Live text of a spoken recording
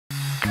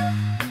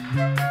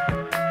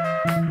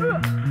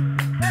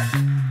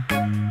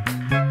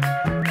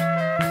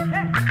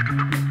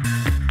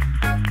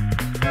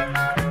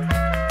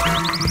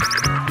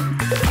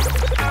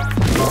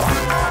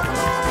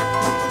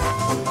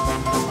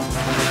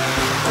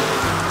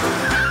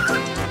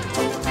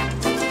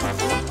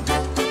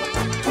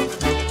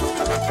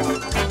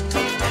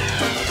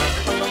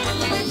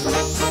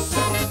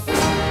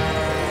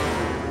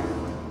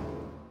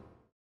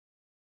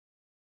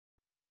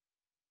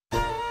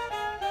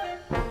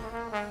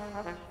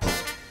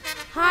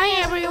Hi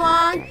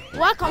everyone,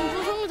 welcome to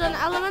Songjeon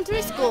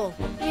Elementary School.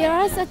 We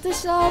are set to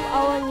show off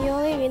our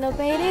newly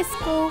renovated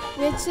school,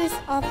 which is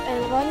up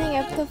and running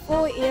after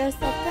 4 years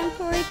of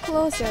temporary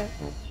closure.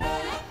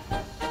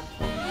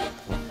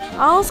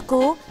 Our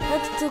school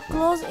had to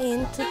close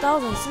in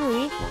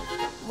 2003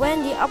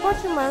 when the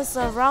apartments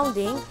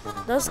surrounding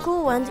the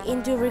school went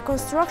into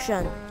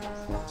reconstruction.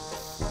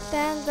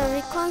 Then the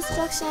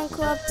Reconstruction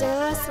Club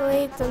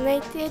generously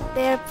donated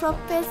their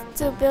profits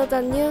to build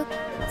a new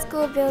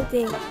school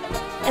building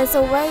as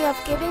a way of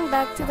giving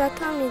back to the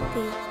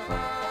community.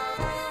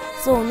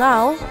 So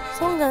now,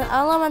 Songjeon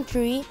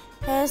Elementary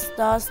has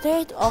the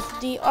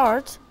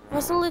state-of-the-art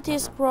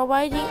facilities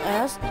providing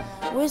us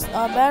with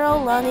a better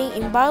learning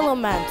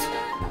environment.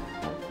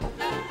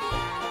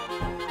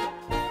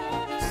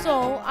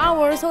 So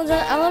our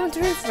Songjeon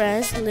Elementary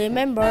friends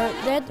remember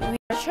that we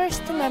are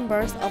cherished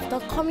members of the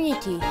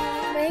community.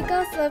 Make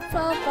us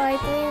proud by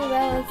doing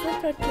well in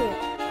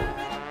Superkids.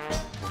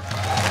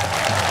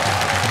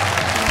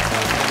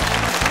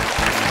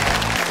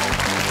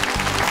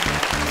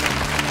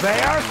 They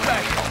are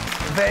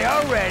special, they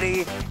are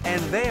ready,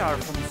 and they are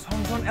from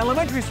Songjeon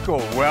Elementary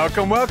School.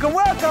 Welcome, welcome,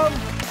 welcome!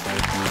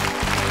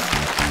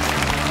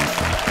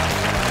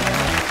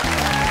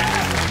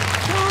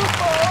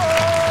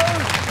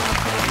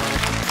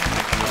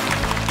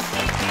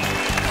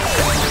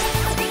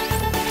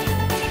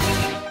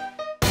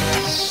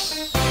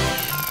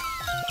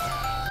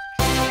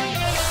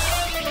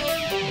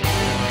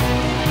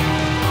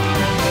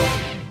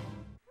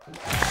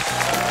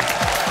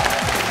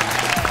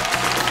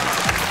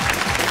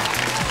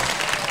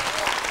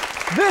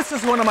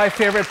 This is one of my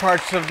favorite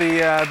parts of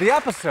the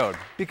episode,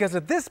 because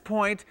at this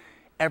point,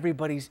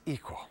 everybody's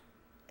equal.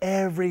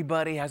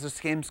 Everybody has a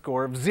same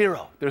score of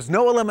 0. There's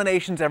no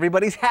eliminations,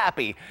 everybody's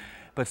happy.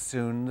 But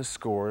soon the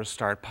scores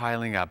start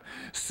piling up.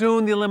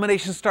 Soon the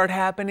eliminations start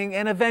happening,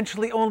 and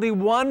eventually only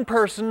one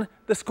person,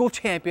 the school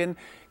champion,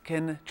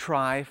 can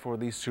try for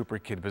the Super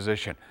Kid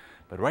position.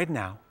 But right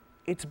now,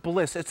 it's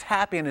bliss, it's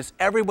happiness.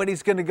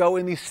 Everybody's gonna go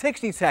in these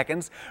 60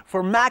 seconds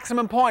for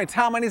maximum points.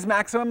 How many is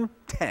maximum?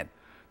 10.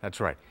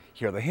 That's right.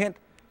 Hear the hint,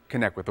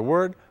 connect with the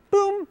word,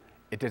 boom,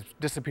 it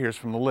disappears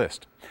from the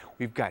list.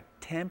 We've got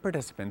 10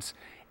 participants,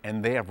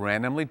 and they have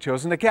randomly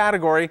chosen a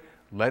category.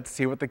 Let's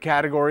see what the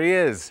category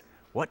is.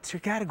 What's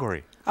your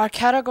category? Our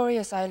category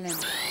is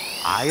island.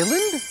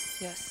 Island?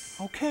 Yes.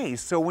 Okay,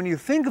 so when you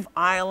think of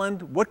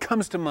island, what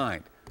comes to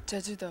mind?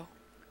 Jejudo.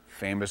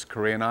 Famous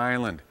Korean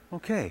island.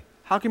 Okay,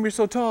 how come you're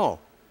so tall?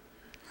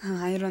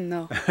 I don't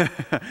know.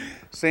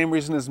 Same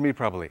reason as me,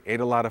 probably. Ate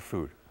a lot of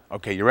food.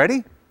 Okay, you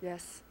ready?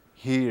 Yes.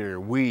 Here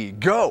we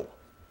go.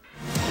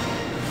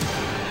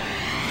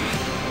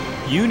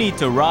 You need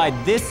to ride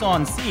this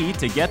on sea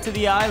to get to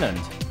the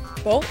island.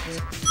 Boat?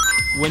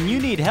 When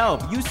you need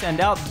help, you send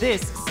out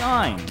this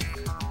sign.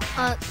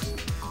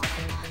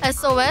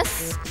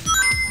 SOS?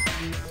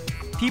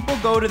 People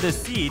go to the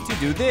sea to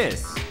do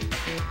this.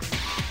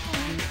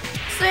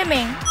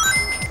 Swimming.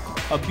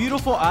 A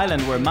beautiful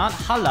island where Mount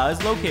Halla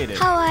is located.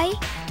 Hawaii.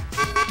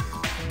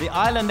 The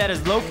island that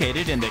is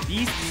located in the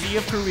East Sea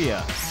of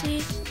Korea.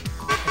 Sea.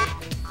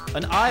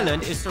 An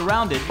island is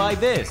surrounded by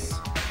this.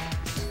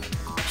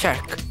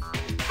 Shark.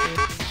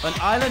 An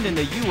island in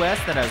the US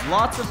that has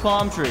lots of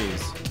palm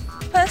trees.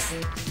 Puss.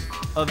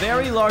 A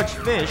very large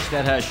fish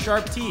that has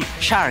sharp teeth.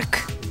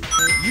 Shark.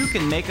 You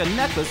can make a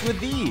necklace with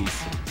these.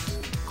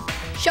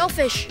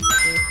 Shellfish.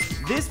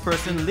 This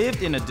person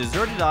lived in a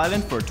deserted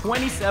island for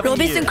 27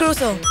 Robinson years.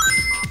 Crusoe.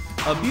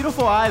 A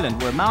beautiful island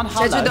where Mount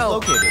Halla is Jejudo.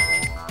 located.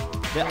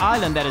 The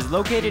island that is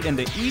located in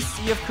the East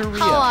Sea of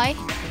Korea. Hawaii.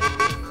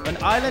 An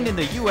island in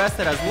the US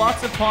that has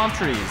lots of palm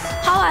trees.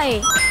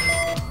 Hawaii.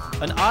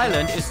 An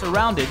island is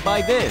surrounded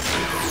by this.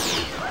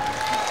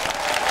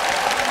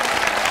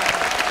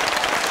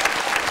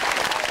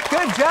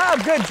 Good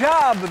job, good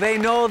job. They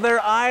know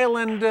their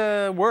island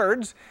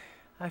words.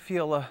 I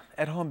feel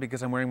at home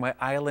because I'm wearing my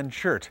island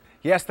shirt.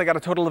 Yes, they got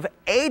a total of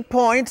 8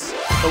 points.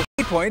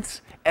 8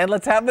 points. And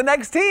let's have the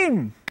next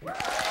team.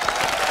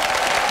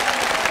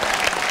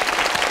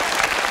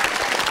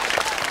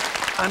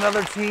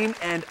 Another team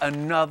and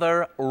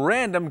another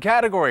random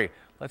category.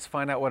 Let's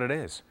find out what it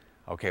is.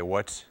 Okay,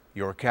 what's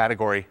your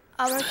category?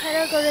 Our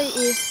category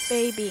is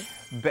baby.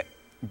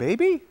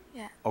 Baby?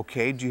 Yeah.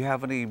 Okay, do you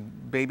have any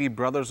baby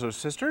brothers or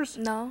sisters?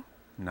 No.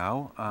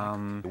 No?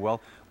 Well,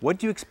 what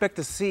do you expect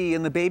to see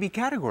in the baby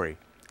category?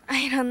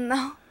 I don't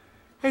know.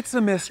 It's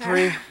a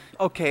mystery.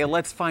 Okay,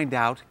 let's find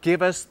out.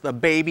 Give us the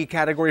baby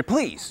category,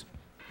 please.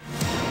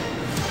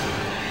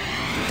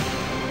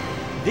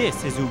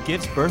 This is who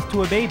gives birth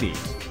to a baby.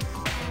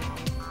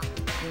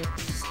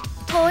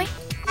 Toy.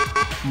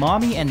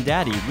 Mommy and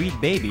Daddy read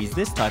babies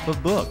this type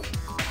of book.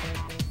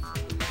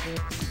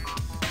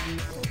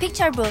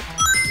 Picture book.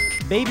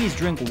 Babies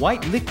drink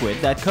white liquid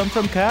that come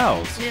from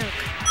cows. Milk.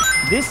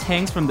 This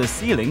hangs from the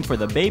ceiling for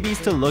the babies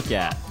to look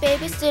at.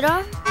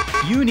 Babysitter.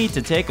 You need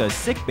to take a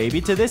sick baby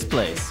to this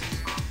place.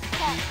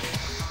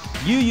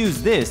 You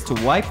use this to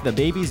wipe the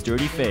baby's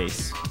dirty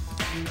face.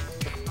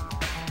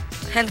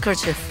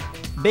 Handkerchief.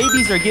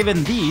 Babies are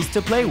given these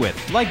to play with,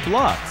 like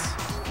blocks.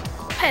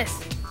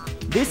 Pass.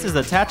 This is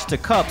attached to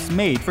cups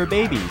made for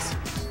babies.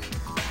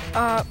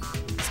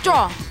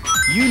 Straw.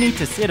 You need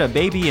to sit a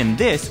baby in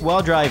this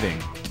while driving.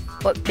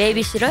 What,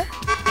 babysitter?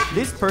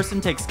 This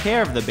person takes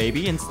care of the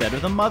baby instead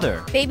of the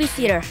mother.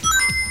 Babysitter.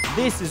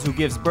 This is who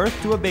gives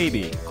birth to a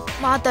baby.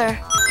 Mother.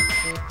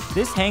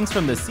 This hangs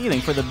from the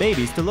ceiling for the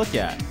babies to look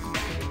at.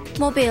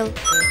 Mobile.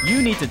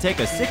 You need to take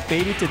a sick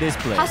baby to this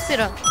place.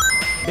 Hospital.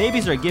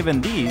 Babies are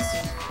given these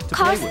to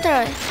play with.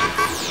 Coaster.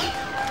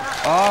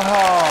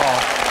 Oh,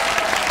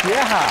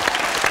 yeah.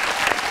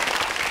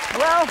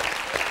 Well,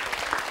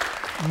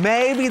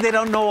 maybe they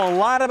don't know a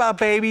lot about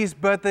babies,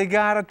 but they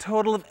got a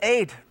total of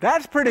 8.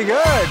 That's pretty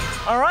good.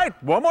 All right,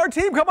 one more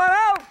team, come on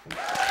out.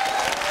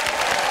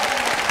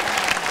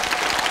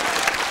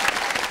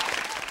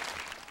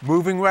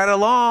 Moving right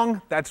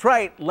along. That's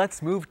right.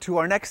 Let's move to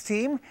our next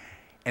team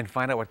and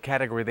find out what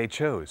category they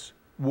chose.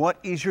 What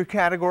is your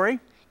category?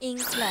 In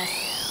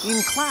class.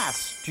 In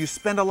class. Do you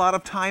spend a lot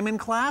of time in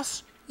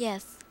class?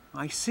 Yes.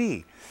 I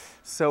see.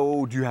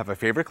 So, do you have a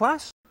favorite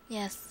class?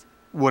 Yes.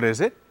 What is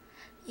it?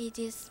 It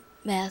is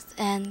math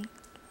and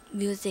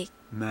music.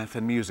 Math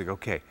and music,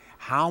 okay.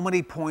 How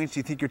many points do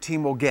you think your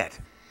team will get?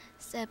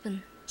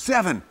 7.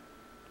 7.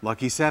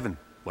 Lucky 7.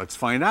 Let's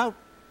find out.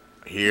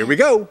 Here we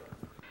go.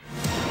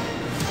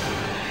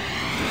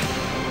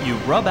 You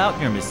rub out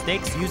your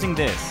mistakes using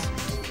this.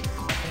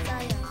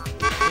 Science.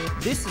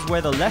 This is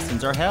where the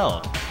lessons are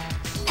held.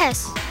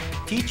 Pass.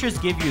 Teachers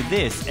give you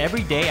this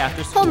every day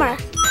after school.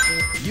 Homework.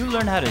 You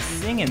learn how to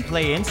sing and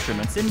play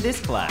instruments in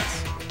this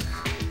class.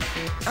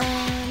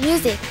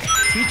 Music.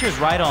 Teachers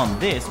write on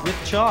this with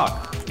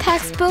chalk.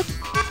 Textbook.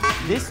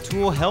 This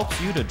tool helps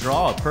you to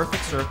draw a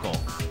perfect circle.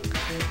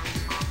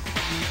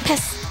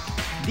 Pass.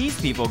 These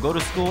people go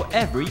to school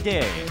every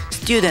day.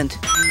 Student.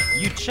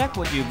 You check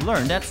what you've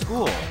learned at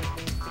school.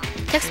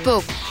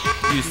 Textbook.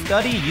 You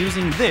study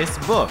using this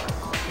book.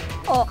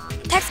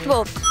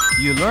 Textbook.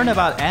 You learn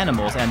about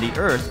animals and the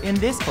earth in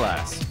this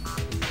class.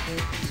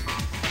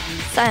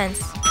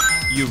 Science.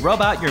 You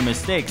rub out your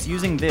mistakes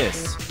using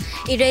this.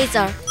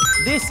 Eraser.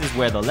 This is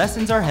where the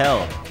lessons are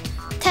held.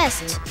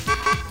 Test.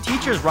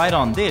 Teachers write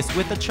on this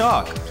with the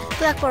chalk.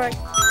 Blackboard.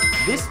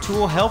 This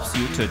tool helps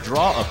you to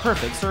draw a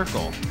perfect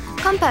circle.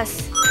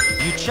 Compass.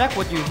 You check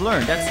what you've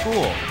learned at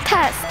school.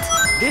 Test.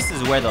 This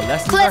is where the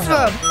lessons are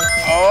Classroom. held.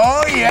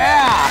 Oh,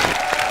 yeah!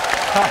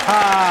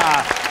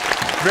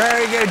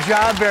 Very good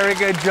job, very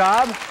good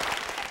job.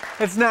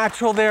 It's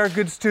natural they're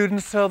good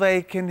students, so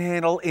they can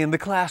handle in the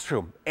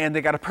classroom. And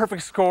they got a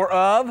perfect score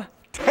of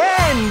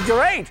 10.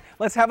 Great!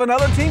 Let's have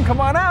another team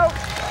come on out.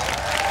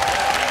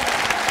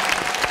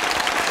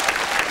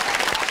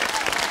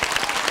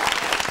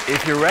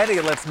 If you're ready,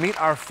 let's meet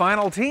our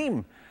final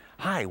team.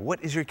 Hi,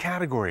 what is your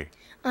category?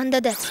 On the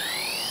desk.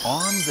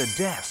 On the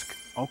desk.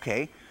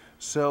 Okay.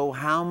 So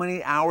how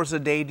many hours a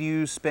day do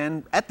you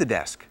spend at the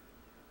desk?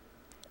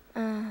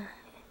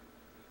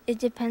 It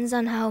depends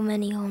on how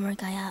many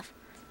homework I have.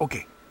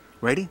 Okay.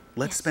 Ready?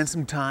 Let's Yes. spend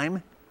some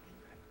time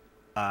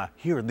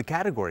here in the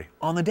category,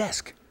 on the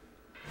desk.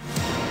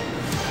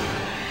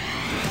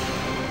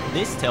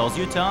 This tells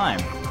you time.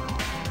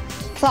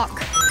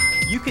 Clock.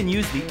 You can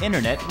use the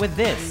internet with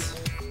this.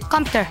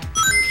 Computer.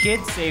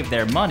 Kids save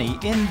their money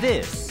in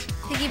this.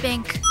 Piggy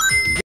bank.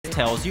 This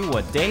tells you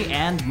what day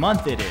and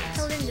month it is.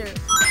 Calendar.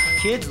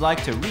 Kids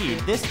like to read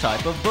this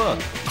type of book.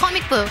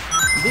 Comic book.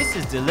 This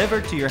is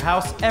delivered to your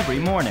house every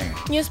morning.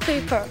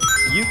 Newspaper.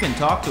 You can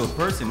talk to a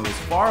person who is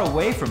far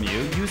away from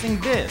you using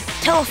this.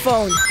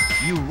 Telephone.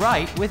 You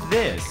write with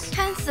this.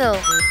 Pencil.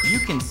 You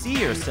can see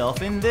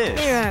yourself in this.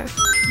 Mirror.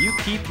 You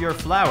keep your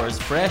flowers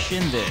fresh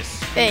in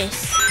this.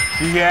 Base.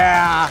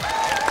 Yeah.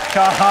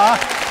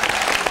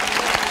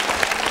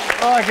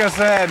 Like I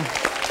said,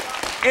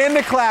 in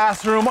the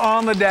classroom,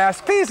 on the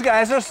desk. These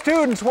guys are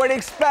students. What do you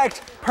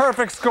expect?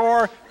 Perfect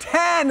score,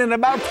 10 in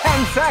about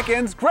 10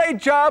 seconds. Great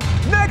job.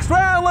 Next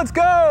round, let's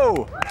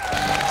go.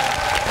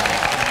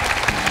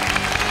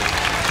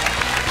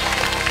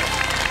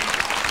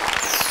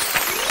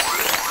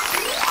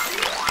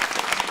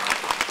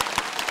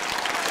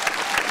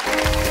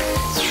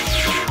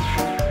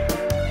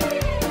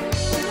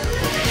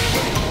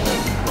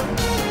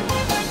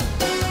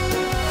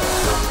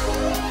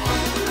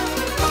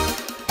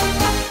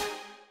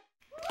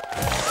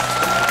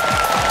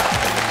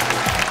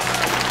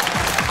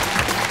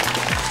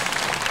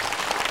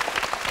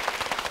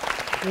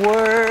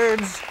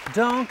 Words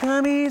don't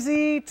come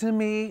easy to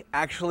me.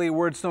 Actually,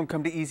 words don't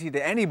come easy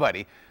to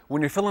anybody.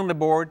 When you're filling the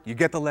board, you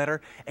get the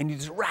letter, and you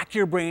just rack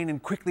your brain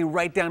and quickly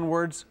write down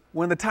words.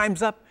 When the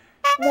time's up,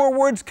 more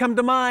words come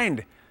to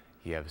mind.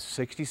 You have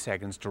 60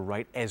 seconds to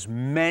write as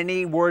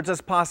many words as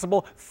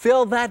possible.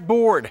 Fill that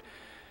board.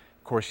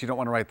 Of course, you don't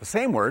want to write the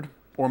same word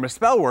or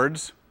misspell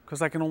words,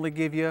 because I can only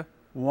give you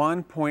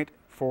 1 point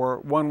for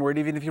one word,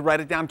 even if you write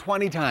it down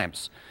 20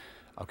 times.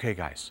 Okay,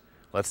 guys,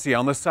 let's see.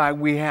 On this side,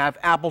 we have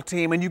Apple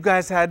Team, and you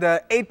guys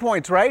had 8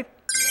 points, right?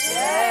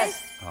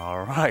 Yes.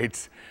 All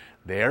right,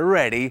 they're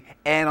ready.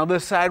 And on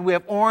this side, we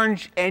have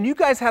Orange, and you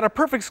guys had a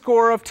perfect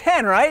score of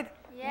 10, right?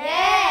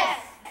 Yes.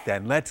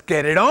 Then let's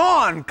get it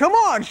on. Come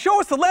on, show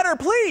us the letter,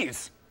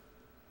 please.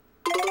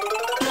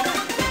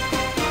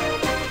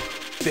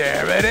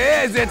 There it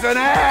is, it's an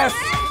S.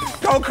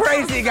 Go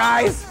crazy,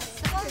 guys.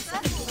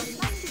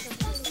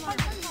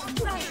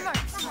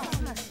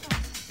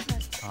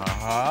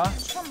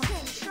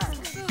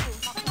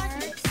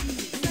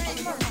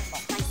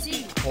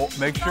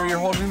 Make sure you're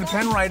holding the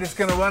pen right, it's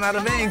gonna run out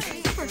of ink.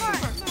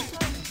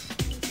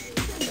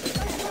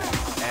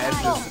 S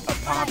is a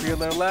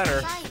popular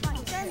letter.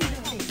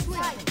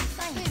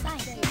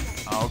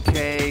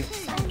 Okay,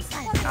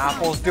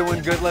 Apple's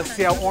doing good. Let's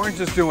see how Orange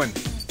is doing.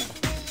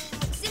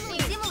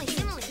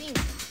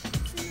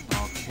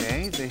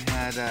 Okay, they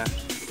had a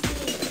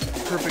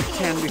perfect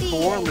 10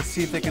 before. Let's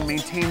see if they can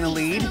maintain the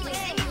lead.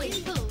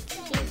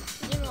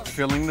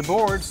 Filling the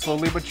board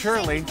slowly but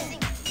surely.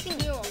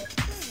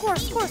 Score.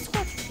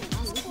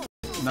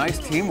 Nice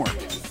teamwork.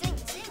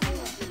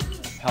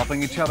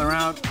 Helping each other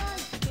out.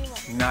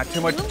 Not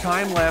too much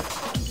time left.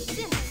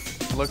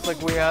 Looks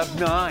like we have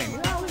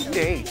 9,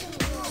 8,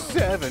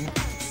 7,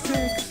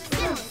 6,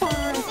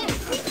 5,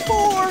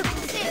 4,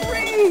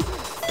 3,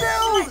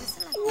 2,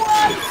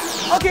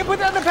 1. Okay, put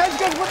down the pens,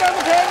 guys. Put down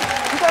the pens.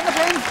 Put down the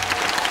pens.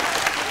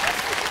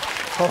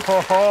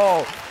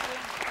 Oh,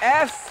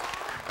 S,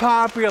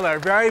 popular.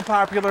 Very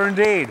popular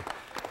indeed.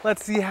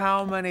 Let's see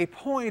how many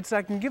points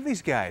I can give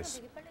these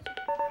guys.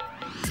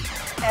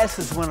 S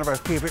is one of our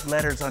favorite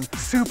letters on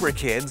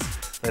Superkids.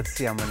 Let's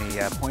see how many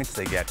points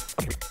they get.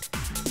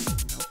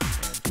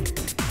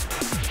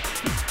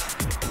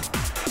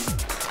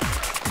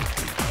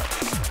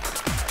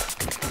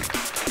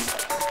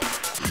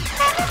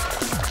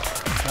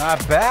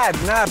 Not bad,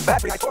 not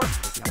bad.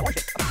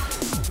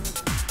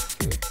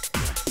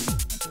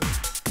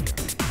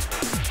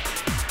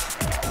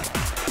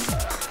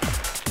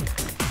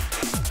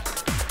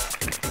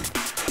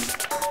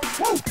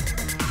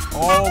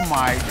 Oh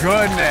my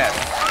goodness.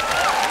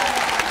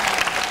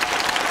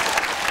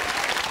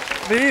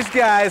 These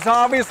guys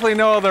obviously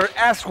know their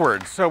S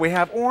words. So we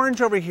have Orange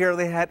over here,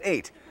 they had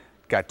 8.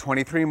 Got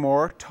 23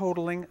 more,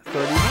 totaling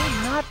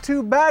 31. Not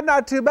too bad,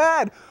 not too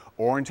bad.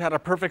 Orange had a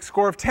perfect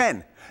score of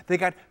 10. They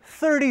got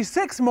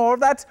 36 more,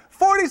 that's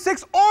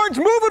 46. Orange,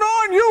 moving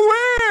on, you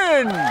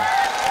win!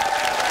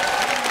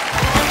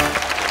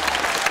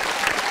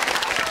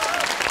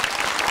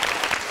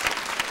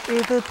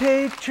 If a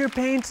picture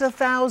paints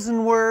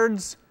 1,000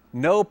 words,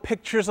 no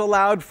pictures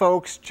allowed,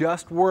 folks,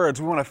 just words.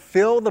 We want to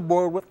fill the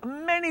board with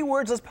many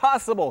words as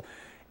possible.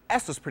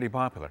 S is pretty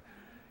popular.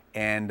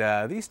 And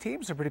these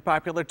teams are pretty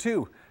popular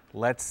too.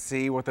 Let's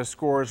see what the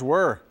scores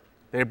were.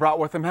 They brought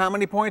with them how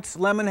many points?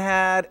 Lemon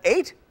had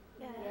 8?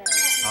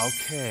 Yes.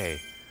 Okay,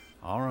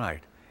 all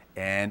right.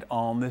 And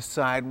on this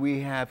side we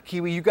have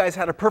Kiwi. You guys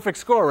had a perfect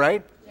score,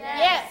 right?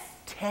 Yes.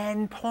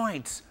 10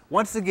 points.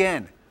 Once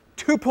again,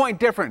 2-point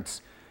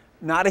difference.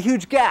 Not a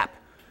huge gap.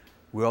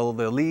 Will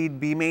the lead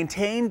be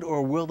maintained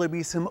or will there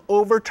be some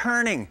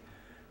overturning?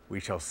 We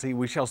shall see,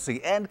 we shall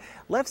see. And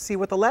let's see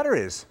what the letter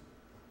is.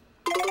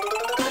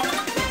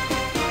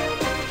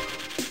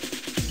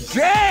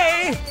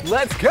 J!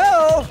 Let's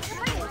go!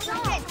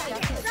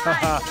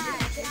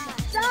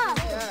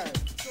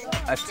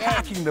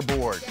 Attacking the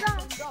board.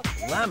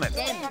 Lemon.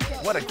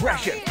 What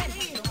aggression.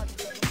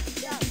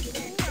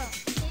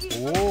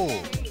 Oh.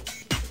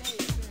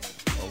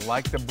 I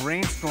like the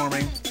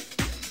brainstorming.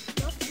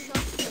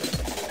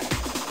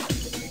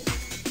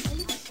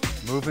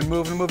 Moving,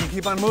 moving, moving.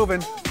 Keep on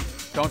moving.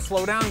 Don't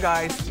slow down,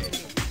 guys.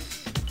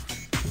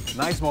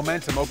 Nice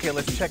momentum. Okay,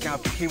 let's check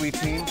out the Kiwi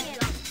team.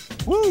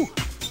 Woo!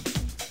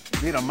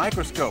 Need a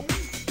microscope.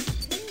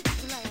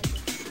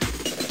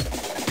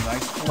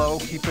 Nice flow.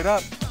 Keep it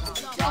up.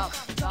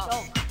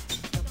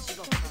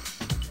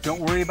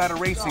 Don't worry about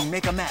erasing.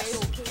 Make a mess.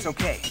 It's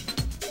okay.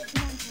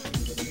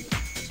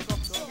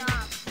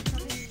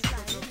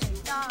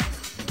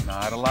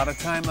 Not a lot of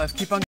time left.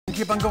 Keep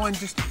on going.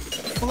 Just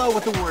flow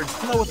with the words.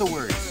 Flow with the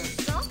words.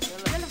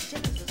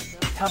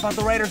 How about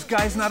the writers,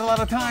 guys? Not a lot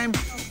of time.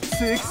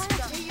 6,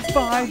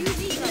 5,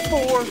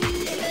 4,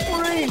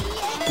 3,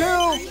 2,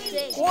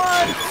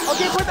 1.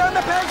 Okay, put down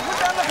the pens. Put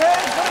down the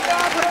pens. Put it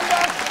down. Put it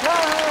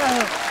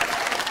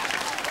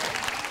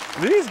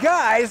down. These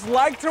guys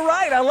like to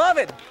write. I love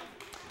it.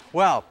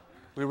 Well,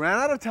 we ran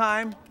out of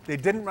time. They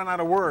didn't run out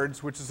of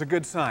words, which is a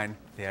good sign.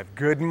 They have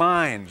good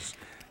minds.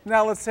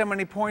 Now let's see how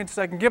many points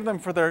I can give them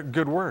for their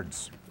good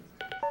words.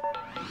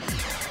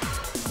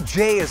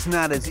 J is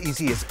not as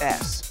easy as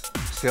S.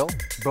 Still,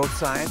 both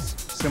sides,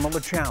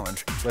 similar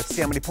challenge. Let's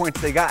see how many points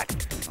they got.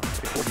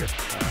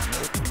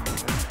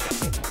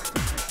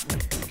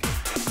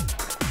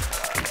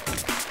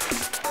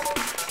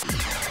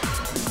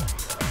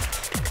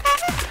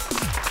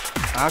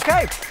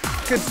 Okay,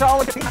 good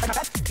solid.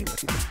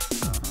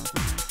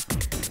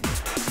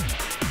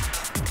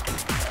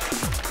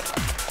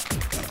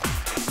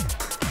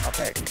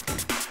 Okay.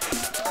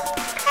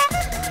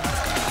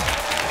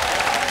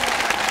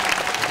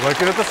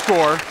 Looking at the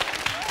score.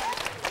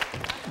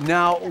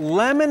 Now,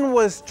 Lemon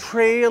was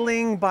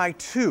trailing by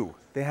 2.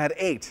 They had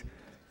 8.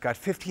 Got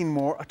 15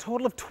 more, a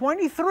total of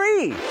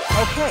 23.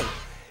 Okay.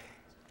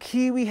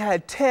 Kiwi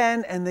had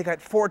 10 and they got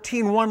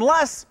 14, one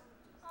less.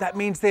 That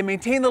means they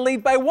maintain the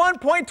lead by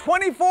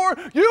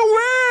 1.24. You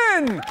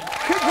win!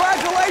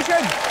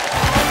 Congratulations!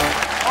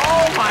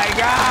 Oh my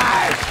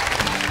gosh!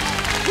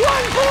 1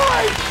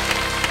 point!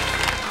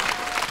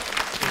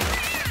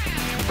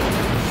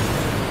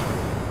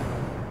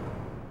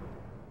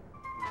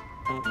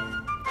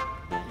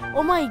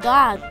 Oh my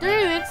god,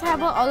 3 weeks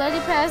have already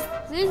passed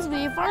since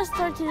we first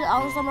started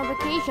our summer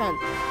vacation.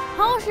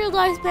 How should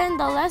I spend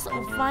the rest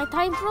of my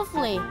time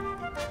properly?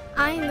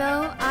 I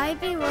know, I've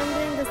been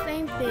wondering the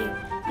same thing.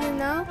 You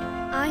know,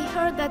 I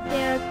heard that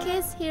there are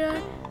kids here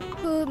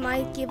who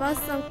might give us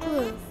some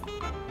clues.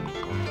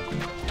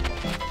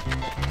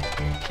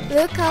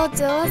 Look how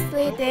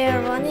jealously they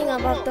are running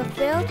about the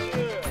field.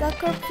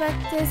 Soccer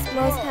practice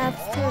must have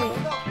three.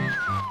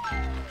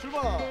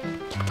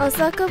 A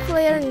soccer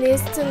player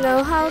needs to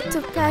know how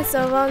to pass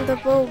around the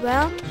ball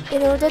well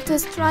in order to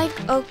strike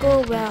a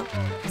goal well.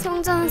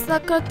 Songjeon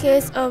soccer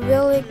kids are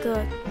really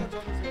good.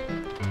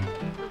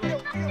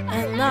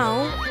 And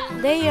now,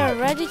 they are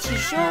ready to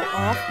show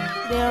off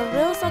their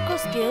real soccer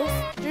skills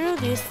through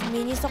this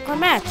mini soccer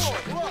match.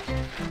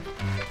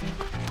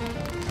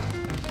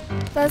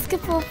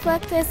 Basketball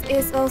practice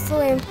is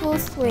also in full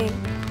swing.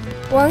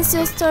 Once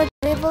you start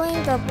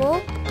dribbling the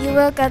ball, you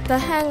will get the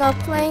hang of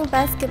playing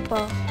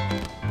basketball.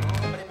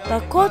 The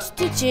coach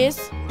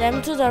teaches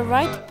them to the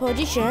right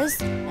positions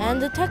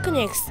and the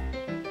techniques.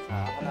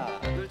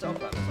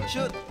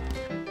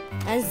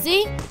 And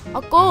see,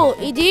 a goal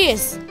it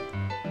is!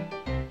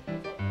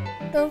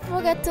 Don't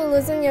forget to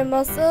loosen your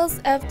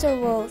muscles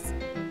afterwards.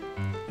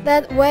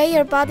 That way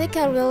your body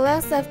can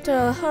relax after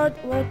a hard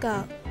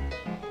workout.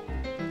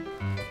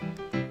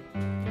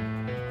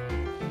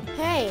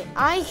 Hey,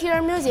 I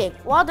hear music.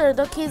 What are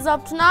the kids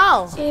up to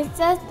now? It's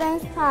just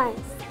dance time.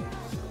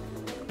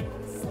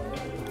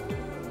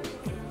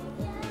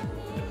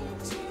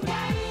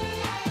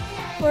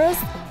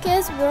 First,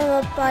 kids warm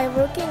up by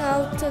working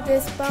out to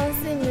this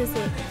bouncy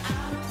music.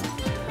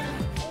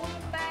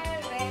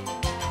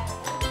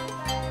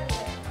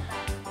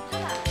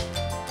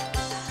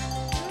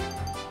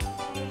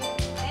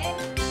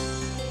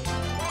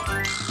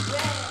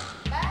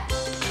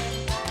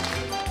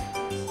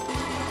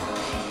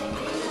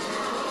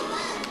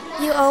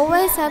 You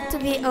always have to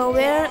be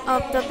aware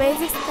of the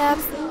basic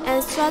steps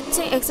and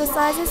stretching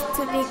exercises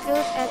to be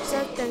good at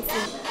just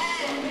dancing.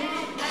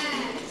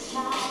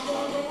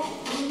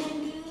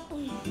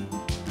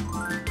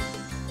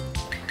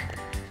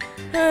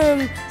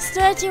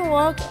 Stretching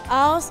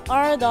workouts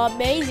are the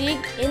basic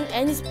in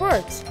any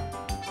sport.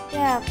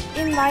 Yeah,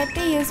 it might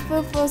be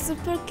useful for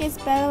Superkids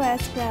battle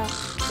as well.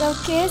 So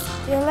kids,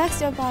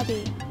 relax your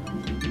body.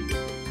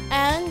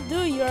 And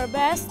do your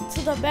best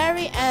to the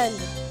very end.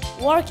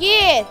 Work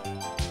it!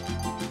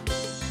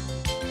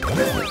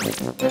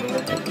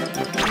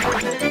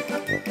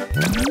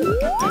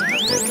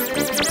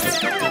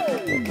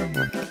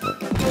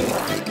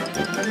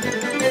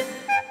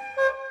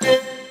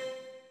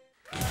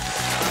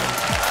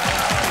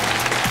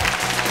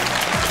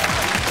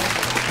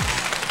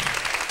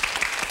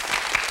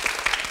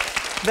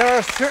 There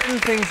are certain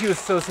things you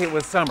associate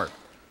with summer.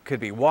 Could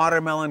be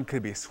watermelon,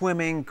 could be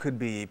swimming, could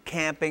be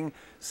camping.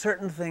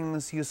 Certain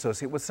things you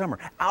associate with summer.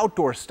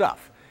 Outdoor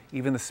stuff,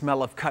 even the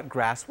smell of cut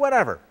grass,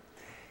 whatever.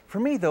 For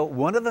me, though,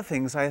 one of the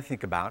things I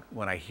think about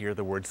when I hear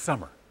the word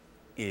summer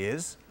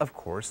is, of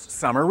course,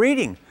 summer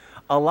reading.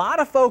 A lot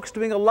of folks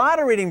doing a lot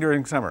of reading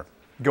during summer.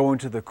 Go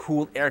into the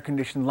cool,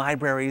 air-conditioned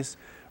libraries,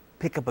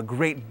 pick up a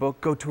great book,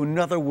 go to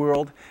another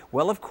world.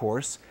 Well, of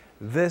course,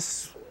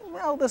 this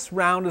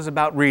round is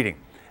about reading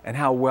and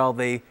how well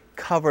they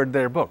covered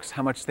their books,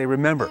 how much they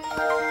remember.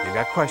 They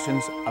got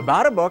questions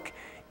about a book,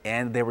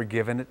 and they were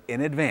given it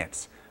in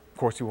advance. Of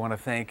course, we want to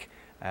thank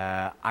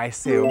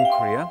Isalella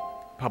Korea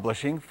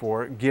Publishing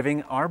for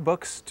giving our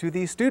books to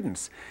these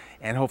students.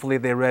 And hopefully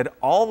they read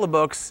all the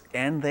books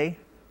and they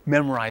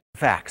memorized the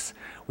facts.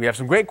 We have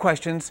some great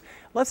questions.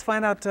 Let's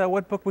find out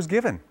what book was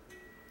given.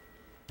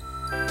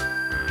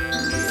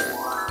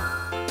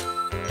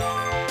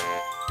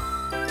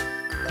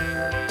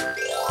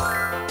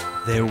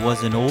 There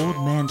was an old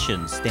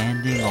mansion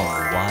standing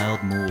on a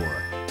wild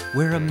moor,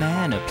 where a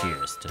man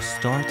appears to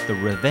start the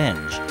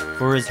revenge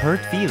for his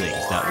hurt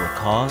feelings that were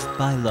caused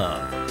by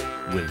love.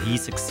 Will he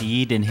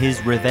succeed in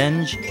his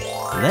revenge?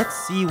 Let's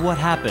see what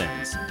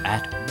happens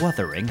at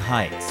Wuthering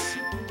Heights.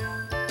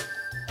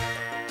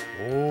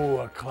 Oh,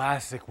 a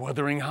classic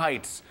Wuthering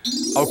Heights.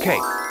 Okay,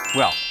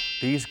 well,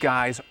 these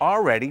guys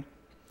are ready,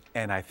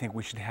 and I think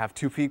we should have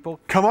two people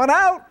come on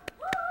out.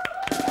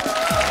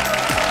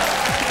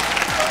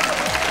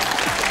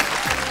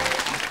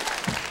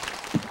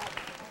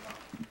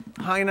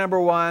 Hi, number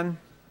one.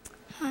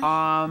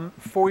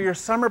 For your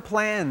summer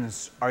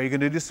plans, are you going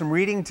to do some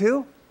reading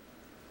too?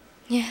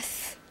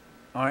 Yes.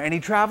 Any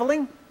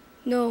traveling?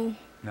 No.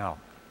 No.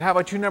 How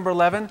about you, number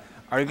 11?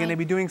 Are you going to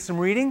be doing some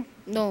reading?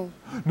 No.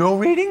 No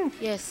reading?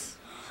 Yes.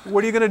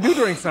 What are you going to do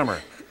during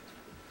summer?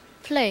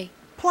 Play.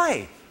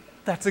 Play.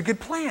 That's a good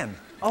plan.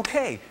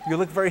 Okay, you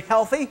look very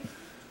healthy,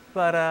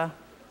 but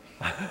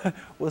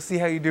we'll see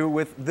how you do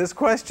with this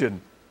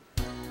question.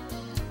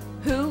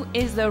 Who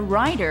is the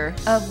writer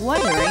of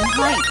Wuthering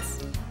Heights?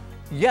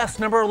 Yes,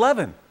 number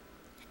 11.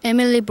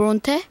 Emily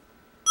Bronte.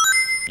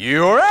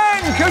 You're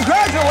in!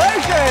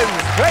 Congratulations!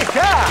 Great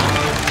job!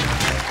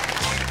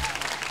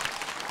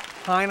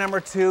 Hi, number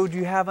 2. Do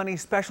you have any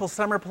special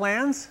summer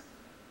plans?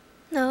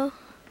 No.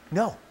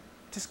 No.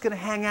 Just gonna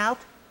hang out,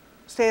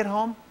 stay at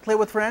home, play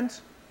with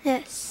friends?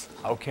 Yes.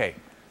 Okay.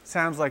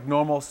 Sounds like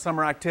normal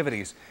summer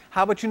activities.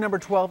 How about you, number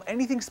 12?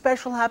 Anything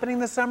special happening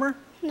this summer?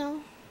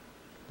 No.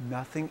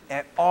 Nothing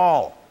at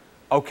all.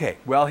 Okay,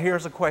 well,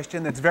 here's a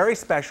question that's very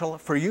special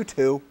for you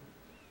two.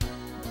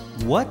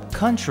 What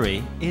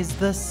country is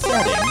the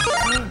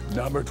setting?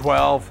 Number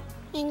 12.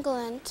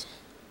 England.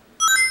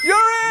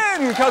 You're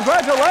in!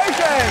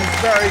 Congratulations!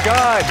 Very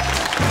good.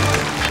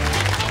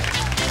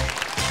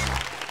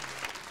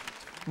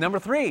 Number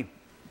 3.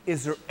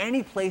 Is there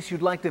any place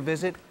you'd like to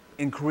visit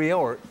in Korea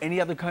or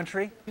any other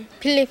country?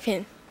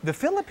 Philippines. The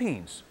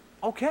Philippines.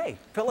 Okay,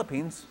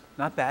 Philippines.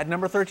 Not bad.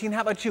 Number 13,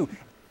 how about you?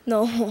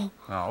 No.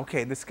 Oh,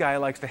 okay, this guy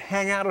likes to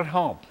hang out at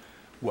home.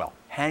 Well,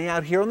 hang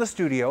out here in the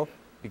studio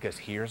because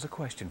here's a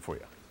question for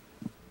you.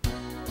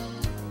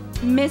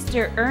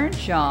 Mr.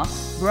 Earnshaw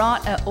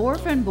brought an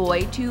orphan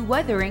boy to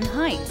Wuthering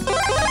Heights.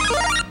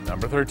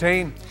 Number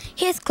 13.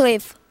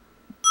 Heathcliff.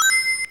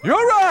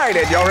 You're right,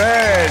 and you're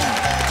in.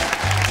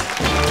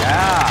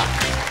 Yeah.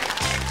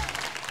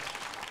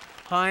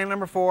 Hi,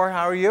 number 4.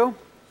 How are you?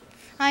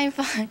 I'm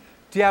fine.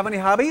 Do you have any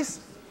hobbies?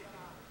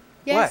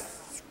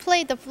 Yes.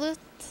 Play the flute.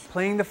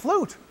 Playing the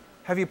flute.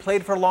 Have you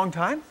played for a long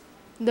time?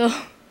 No.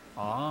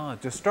 Ah,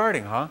 just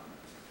starting, huh?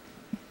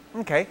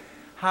 Okay.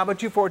 How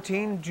about you,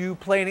 14? Do you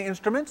play any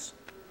instruments?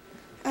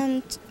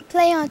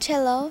 Play on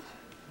cello.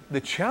 The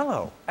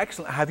cello.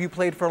 Excellent. Have you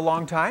played for a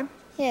long time?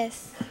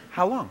 Yes.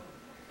 How long?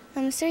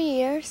 3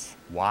 years.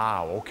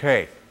 Wow,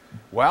 okay.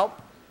 Well,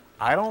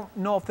 I don't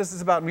know if this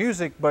is about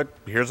music, but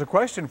here's a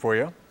question for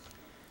you.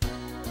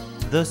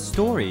 The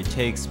story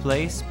takes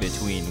place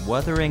between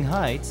Wuthering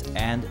Heights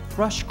and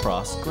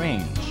Thrushcross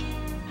Grange.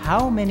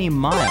 How many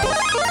miles?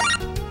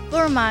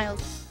 4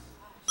 miles.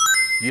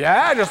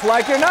 Yeah, just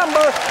like your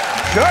number.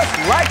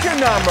 Just like your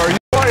number.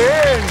 You're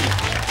in.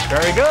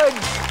 Very good.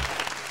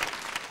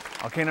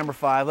 Okay, number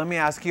 5, let me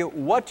ask you,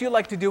 what do you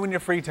like to do in your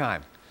free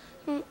time?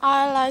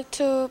 I like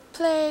to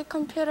play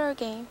computer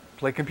game.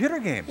 Play computer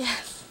games?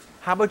 Yes.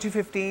 How about you,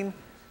 15?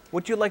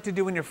 What do you like to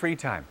do in your free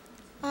time?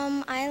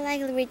 I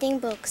like reading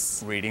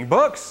books. Reading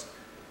books.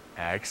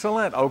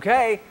 Excellent.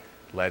 Okay,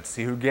 let's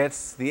see who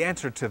gets the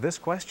answer to this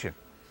question.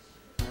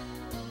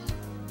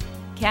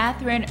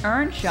 Catherine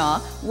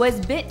Earnshaw was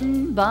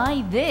bitten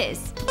by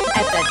this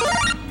at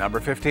the Number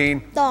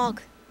 15.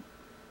 Dog.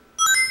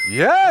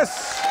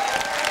 Yes!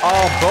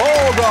 A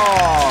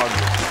bulldog.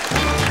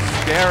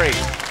 Scary.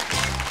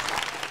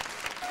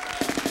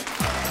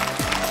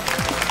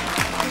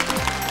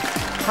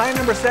 Hi,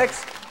 number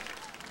 6.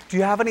 Do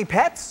you have any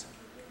pets?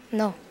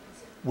 No.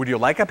 Would you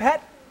like a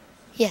pet?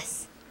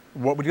 Yes.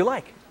 What would you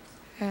like?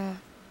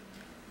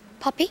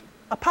 Puppy.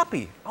 A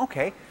puppy.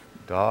 Okay.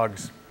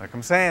 Dogs, like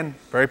I'm saying,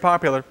 very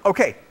popular.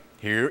 Okay,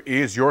 here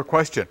is your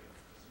question.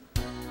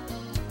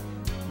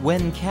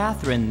 When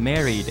Catherine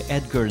married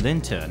Edgar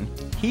Linton,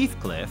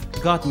 Heathcliff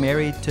got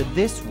married to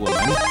this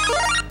woman.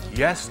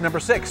 Yes, number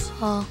 6.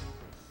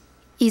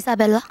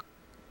 Isabella.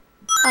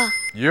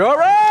 You're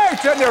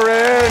right, and you're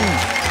in.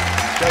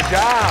 Good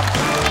job.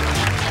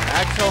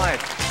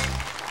 Excellent.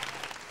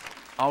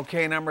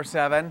 Okay, number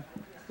 7.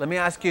 Let me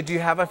ask you, do you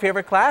have a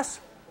favorite class?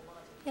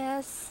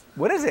 Yes.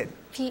 What is it?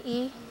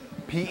 PE.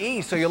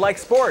 PE, so you like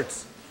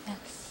sports?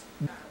 Yes.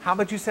 How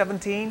about you,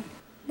 17?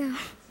 No.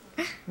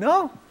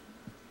 No?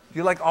 Do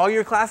you like all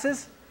your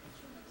classes?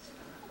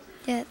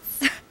 Yes.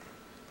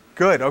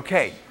 Good,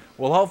 okay.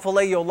 Well,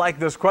 hopefully you'll like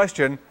this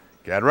question.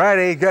 Get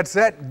ready, get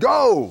set,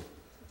 go!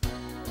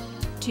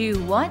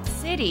 To what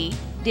city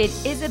did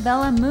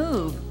Isabella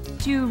move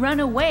to run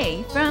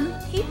away from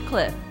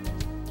Heathcliff?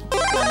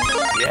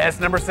 Yes,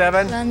 number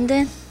 7.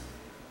 London.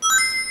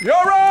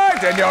 You're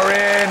right, and you're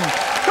in.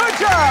 Good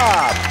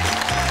job!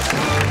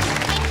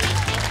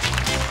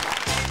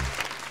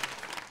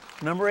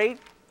 Number 8,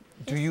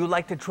 do you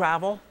like to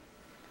travel?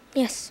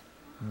 Yes.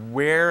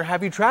 Where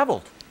have you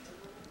traveled?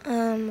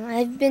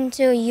 I've been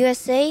to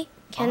USA,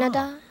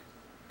 Canada.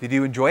 Did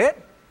you enjoy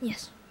it?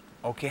 Yes.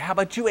 Okay, how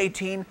about you,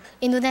 18?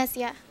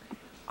 Indonesia.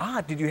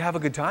 Did you have a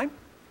good time?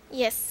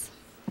 Yes.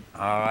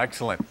 Oh,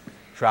 excellent.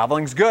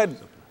 Traveling's good.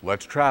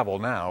 Let's travel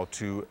now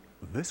to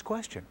this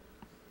question.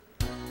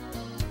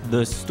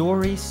 The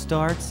story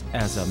starts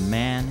as a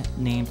man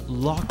named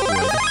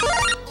Lockwood.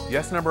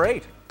 Yes, number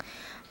 8.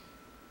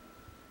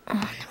 Oh,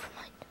 never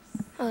mind.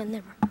 Oh,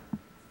 never.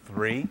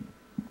 3,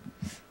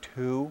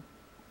 2,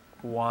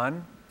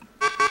 1.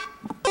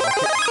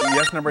 Okay.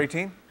 Yes, number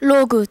 18.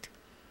 Logood.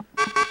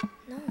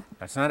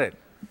 That's not it.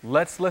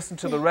 Let's listen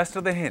to the rest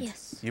of the hint.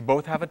 Yes. You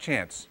both have a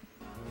chance.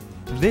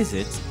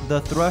 Visits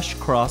the Thrush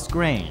Cross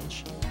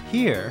Grange.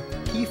 Here,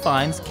 he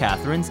finds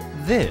Catherine's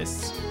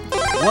this.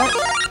 What?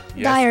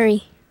 Yes.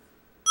 Diary.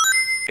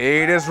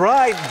 8 is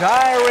right.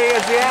 Diary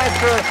is the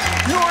answer.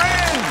 You're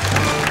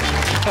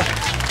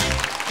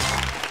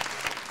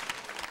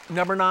in.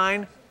 Number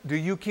 9. Do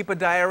you keep a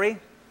diary?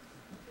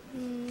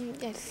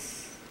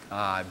 Yes.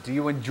 Do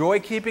you enjoy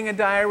keeping a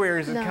diary, or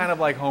is it No. kind of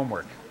like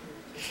homework?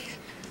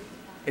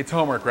 It's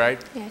homework,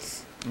 right?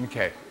 Yes.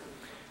 Okay.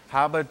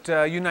 How about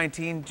you,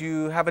 19? Do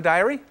you have a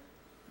diary?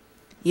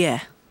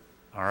 Yeah.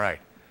 All right.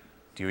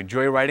 Do you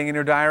enjoy writing in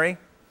your diary?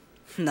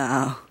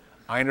 No.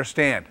 I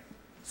understand.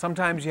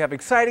 Sometimes you have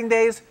exciting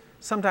days,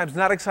 sometimes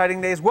not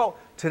exciting days. Well,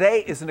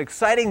 today is an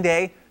exciting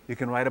day. You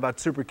can write about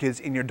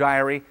Superkids in your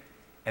diary,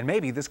 and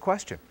maybe this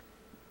question.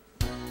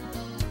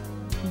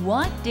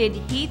 What did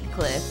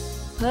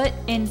Heathcliff put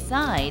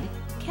inside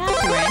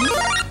Catherine?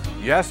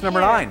 Yes,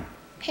 number 9.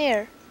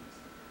 Hair.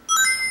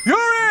 You're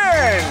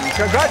in!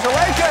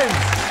 Congratulations!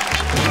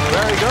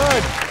 Very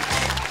good.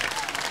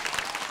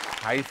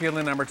 How you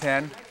feeling, number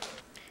 10?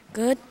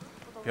 Good.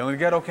 Feeling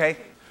good? Okay.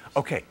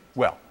 Okay,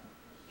 well,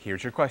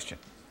 here's your question.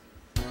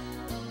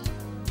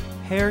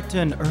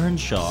 Hareton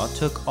Earnshaw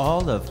took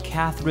all of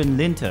Catherine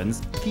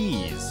Linton's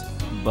peas,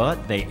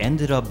 but they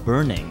ended up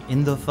burning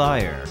in the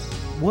fire.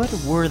 What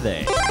were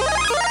they?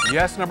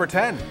 Yes, number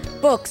 10.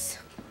 Books.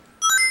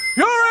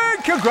 You're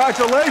in!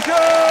 Congratulations!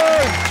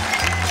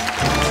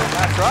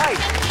 That's right.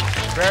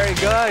 Very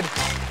good.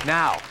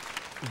 Now,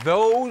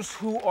 those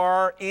who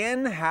are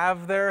in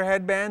have their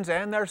headbands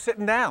and they're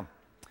sitting down.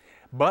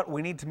 But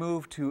we need to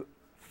move to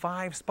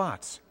 5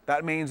 spots.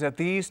 That means that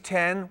these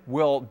 10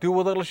 will do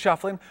a little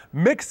shuffling,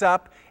 mix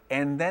up,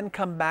 and then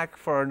come back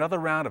for another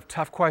round of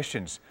tough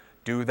questions.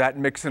 Do that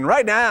mixing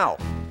right now.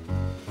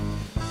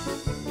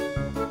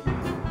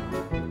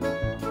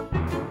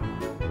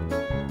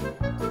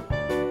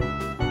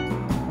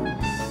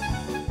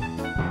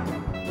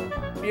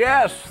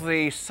 Yes,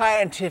 the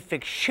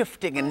scientific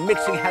shifting and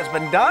mixing has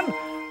been done.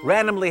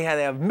 Randomly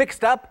they have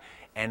mixed up,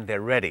 and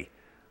they're ready.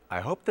 I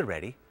hope they're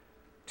ready.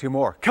 2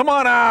 more. Come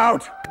on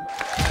out!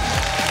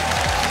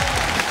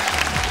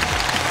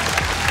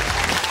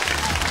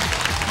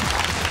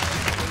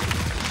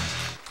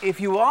 If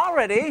you are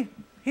ready,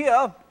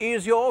 here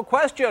is your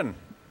question.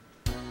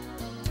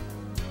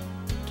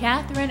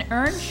 Catherine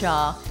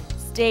Earnshaw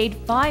stayed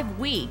 5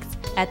 weeks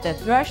at the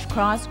Thrush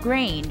Cross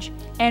Grange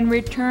and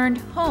returned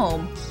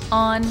home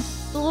on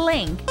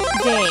blank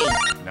day.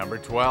 Number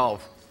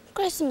 12.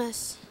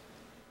 Christmas.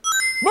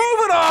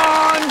 Moving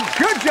on!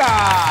 Good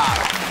job!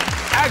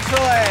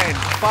 Excellent!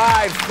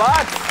 5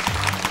 spots.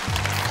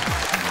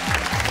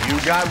 You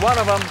got one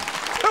of them.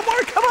 2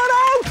 more, come on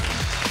out!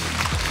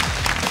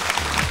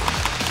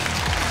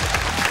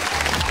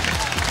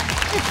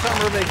 It's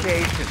summer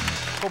vacation.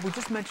 But we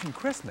just mentioned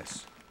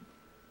Christmas.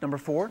 Number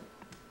 4,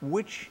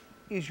 which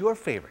is your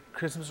favorite,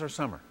 Christmas or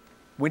summer?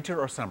 Winter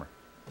or summer?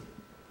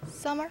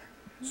 Summer.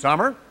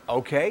 Summer?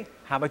 Okay.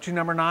 How about you,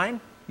 number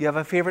 9? You have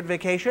a favorite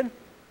vacation?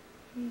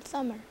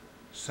 Summer.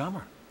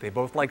 Summer. They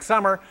both like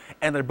summer,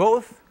 and they're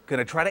both going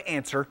to try to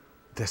answer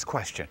this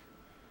question.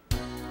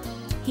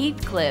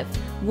 Heathcliff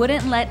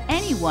wouldn't let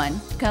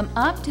anyone come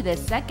up to the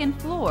 2nd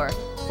floor,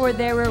 for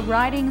there were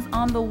writings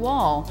on the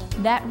wall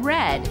that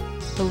read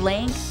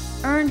blank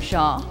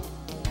Earnshaw,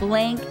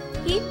 blank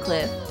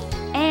Heathcliff,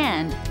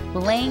 and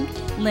blank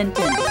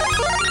Linton.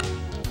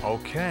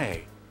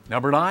 Okay.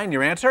 Number 9,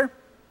 your answer?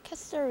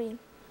 Catherine.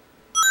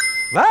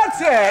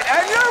 That's it!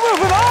 And you're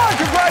moving on!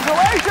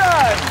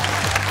 Congratulations!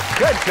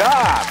 Good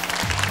job!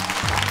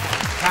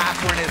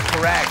 Catherine is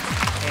correct.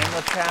 And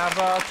let's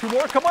have 2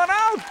 more. Come on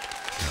out!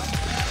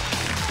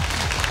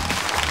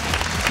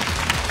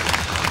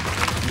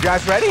 You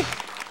guys ready?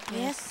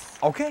 Yes.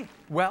 Okay.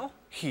 Well,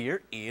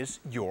 here is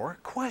your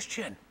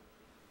question.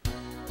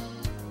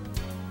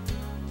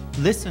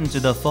 Listen to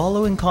the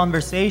following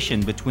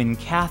conversation between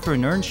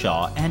Catherine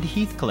Earnshaw and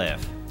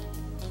Heathcliff.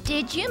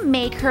 Did you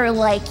make her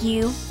like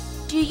you?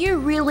 Do you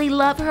really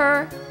love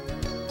her?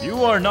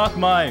 You are not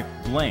my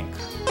blank.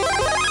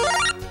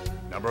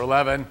 Number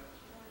 11.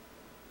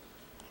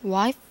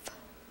 Wife.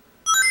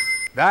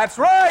 That's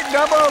right!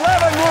 Number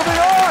 11, moving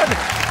on!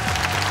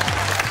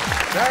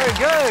 Very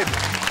good.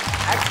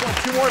 Excellent.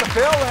 2 more to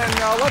fill, and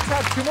let's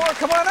have 2 more.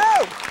 Come on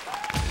out!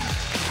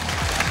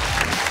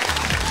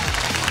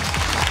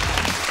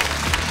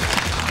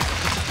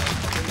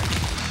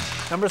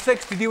 Number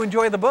 6, did you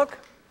enjoy the book?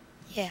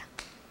 Yeah.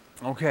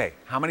 Okay.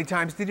 How many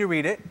times did you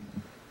read it?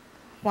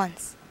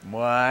 Once.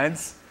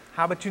 Once.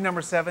 How about you,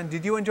 number 7?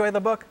 Did you enjoy the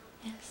book?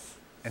 Yes.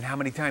 And how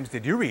many times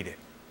did you read it?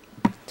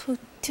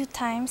 Two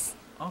times.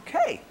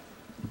 Okay.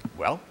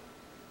 Well,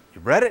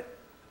 you've read it,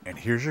 and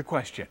here's your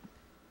question.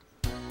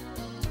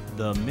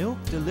 The milk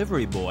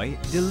delivery boy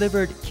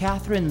delivered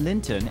Catherine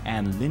Linton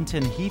and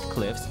Linton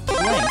Heathcliff's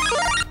blank.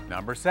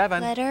 Number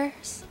 7.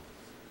 Letters.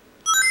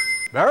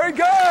 Very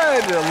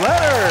good!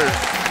 Letters!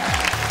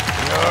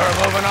 You're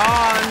moving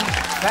on.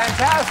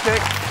 Fantastic.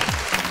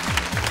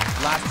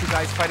 Last two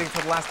guys fighting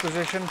for the last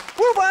position.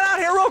 Move on out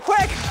here real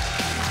quick.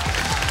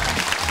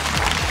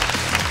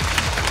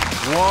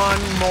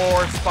 One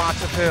more spot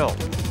to fill.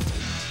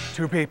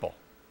 2 people.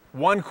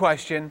 1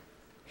 question.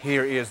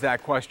 Here is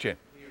that question.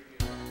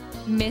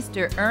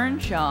 Mr.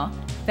 Earnshaw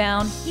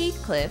found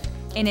Heathcliff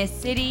in a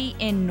city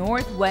in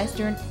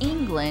northwestern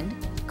England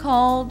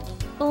called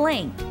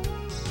blank.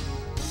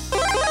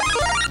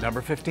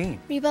 Number 15.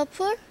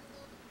 Liverpool.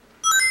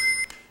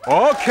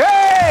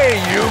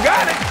 Okay, you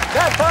got it.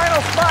 That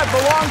final spot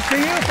belongs to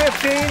you,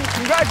 15.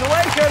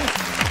 Congratulations.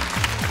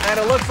 And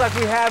it looks like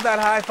we have that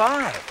high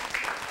five.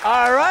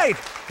 All right,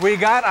 we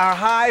got our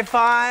high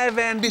five.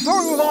 And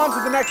before we move on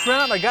to the next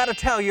round, I got to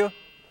tell you,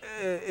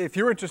 if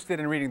you're interested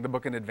in reading the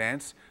book in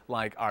advance,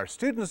 like our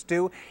students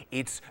do,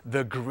 it's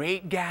The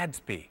Great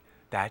Gatsby.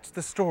 That's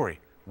the story.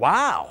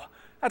 Wow,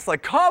 that's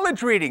like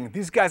college reading.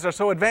 These guys are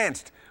so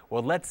advanced.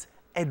 Well, let's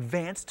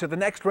advance to the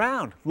next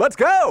round. Let's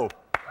go.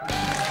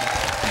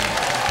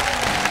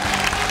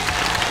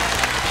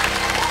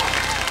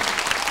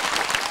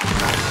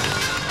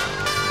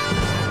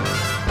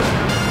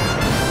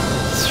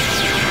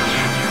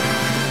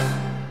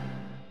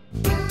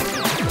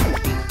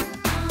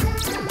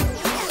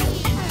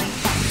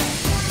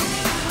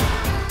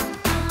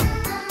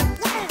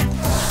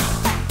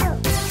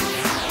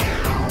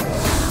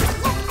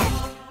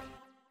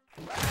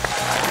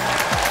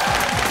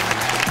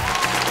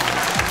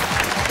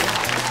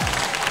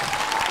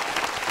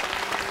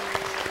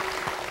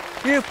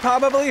 You've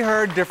probably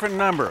heard different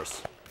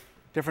numbers.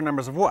 Different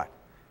numbers of what?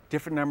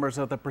 Different numbers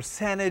of the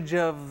percentage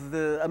of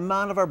the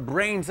amount of our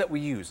brains that we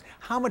use.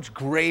 How much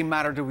gray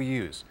matter do we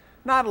use?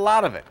 Not a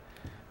lot of it.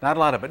 Not a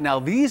lot of it. Now,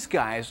 these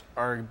guys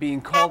are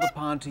being called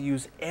upon to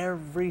use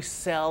every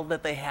cell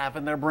that they have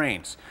in their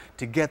brains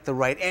to get the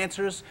right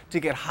answers, to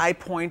get high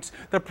points.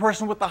 The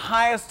person with the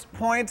highest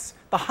points,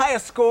 the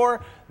highest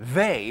score,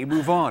 they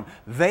move on.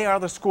 They are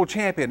the school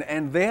champion,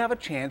 and they have a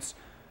chance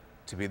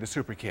to be the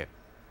super kid.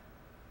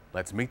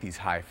 Let's meet these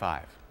high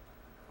five.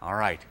 All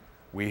right,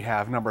 we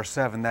have number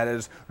 7, that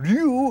is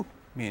Ryu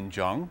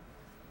Minjung.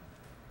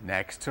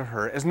 Next to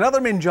her is another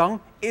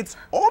Minjung, it's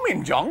Oh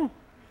Minjung.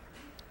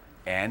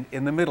 And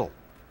in the middle,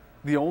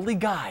 the only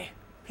guy,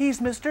 he's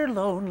Mr.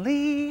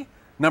 Lonely.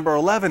 Number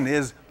 11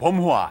 is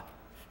Bomhwa.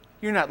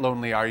 You're not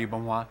lonely, are you,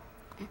 Bomhwa?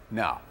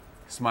 No,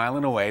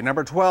 smiling away.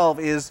 Number 12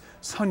 is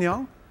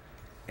Sonyoung.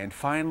 And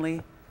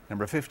finally,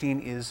 number 15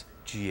 is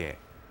Jie.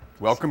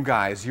 Welcome,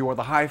 guys. You are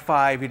the high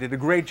five. You did a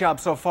great job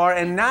so far.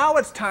 And now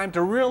it's time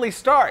to really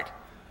start.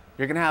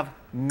 You're going to have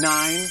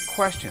 9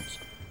 questions.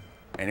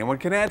 Anyone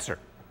can answer.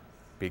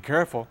 Be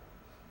careful.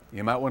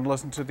 You might want to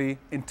listen to the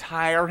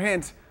entire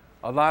hint.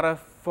 A lot of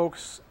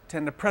folks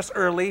tend to press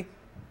early,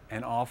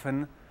 and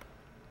often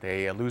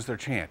they lose their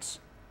chance.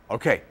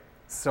 Okay,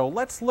 so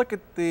let's look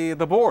at the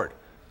board.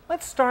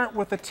 Let's start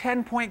with a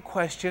 10-point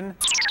question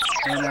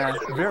in a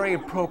very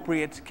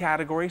appropriate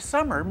category,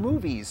 summer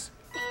movies.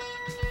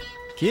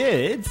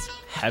 Kids,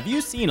 have you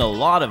seen a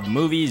lot of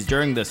movies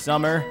during the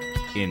summer?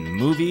 In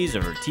movies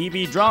or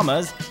TV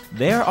dramas,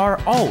 there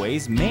are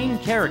always main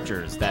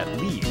characters that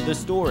lead the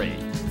story.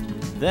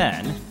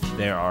 Then,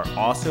 there are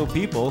also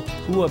people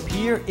who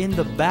appear in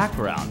the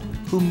background,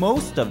 who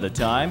most of the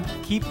time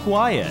keep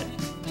quiet.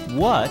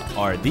 What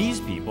are these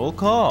people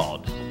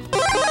called?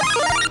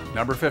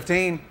 Number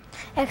 15.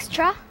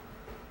 Extra.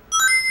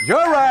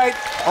 You're right,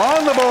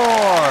 on the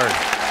board.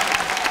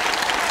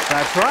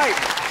 That's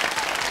right.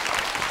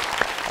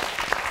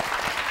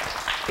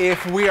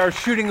 If we are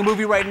shooting a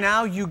movie right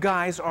now, you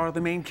guys are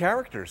the main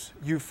characters.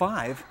 You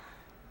 5.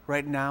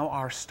 Right now,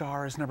 our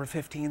star is number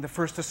 15. The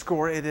first to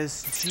score, it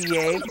is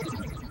GA.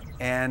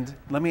 And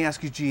let me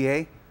ask you,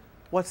 GA,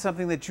 what's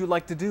something that you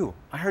like to do?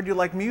 I heard you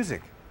like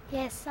music.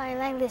 Yes, I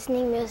like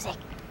listening music.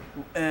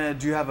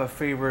 Do you have a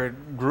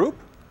favorite group?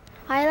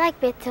 I like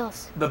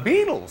Beatles. The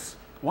Beatles.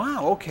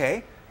 Wow,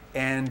 okay.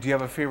 And do you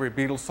have a favorite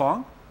Beatles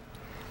song?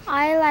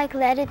 I like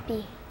Let It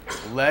Be.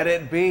 Let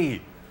It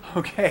Be.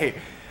 Okay.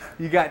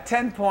 You got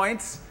 10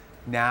 points.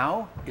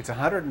 Now it's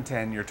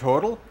 110 your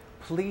total.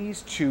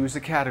 Please choose a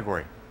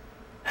category.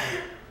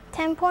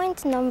 10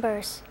 points,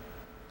 numbers.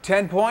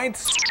 10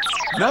 points,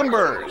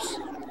 numbers.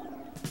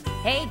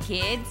 Hey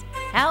kids,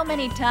 how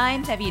many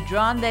times have you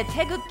drawn the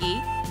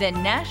taegukgi, the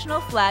national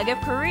flag of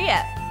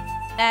Korea?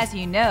 As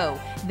you know,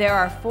 there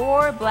are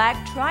 4 black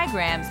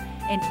trigrams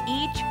in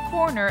each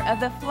corner of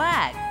the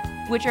flag,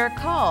 which are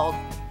called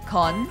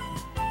kon,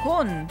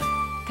 gon,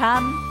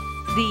 kam,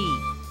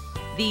 di.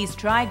 These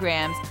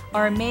trigrams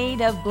are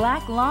made of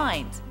black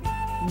lines.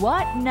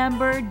 What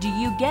number do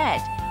you get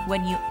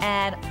when you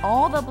add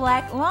all the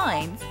black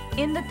lines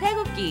in the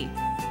taegukgi?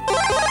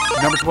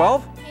 Number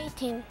 12?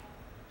 18.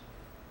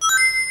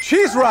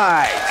 She's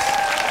right.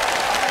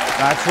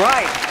 That's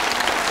right.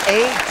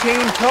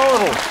 18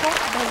 total.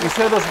 You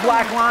see those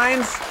black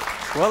lines?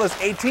 Well, there's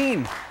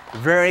 18.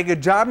 Very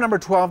good job. Number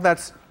 12,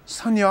 that's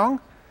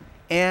Songjeon.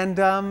 And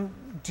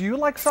do you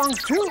like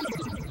songs too?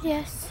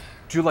 Yes.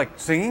 Do you like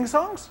singing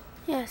songs?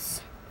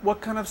 Yes.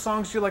 What kind of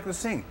songs do you like to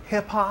sing?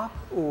 Hip hop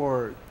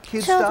or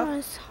kid stuff?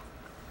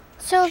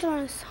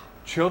 Children's.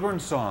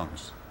 Children's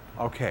songs.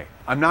 Okay.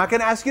 I'm not going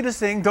to ask you to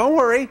sing. Don't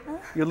worry.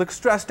 You look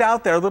stressed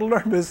out there, a little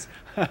nervous.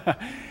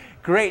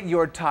 Great.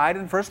 You're tied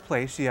in first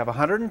place. You have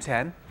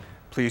 110.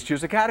 Please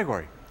choose a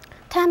category.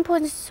 10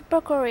 points,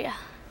 Super Korea.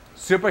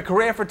 Super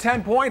Korea for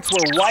 10 points.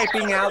 We're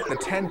wiping out the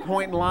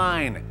 10-point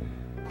line.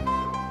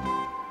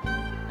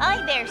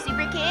 Hi there,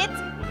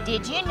 Superkids.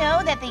 Did you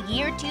know that the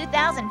year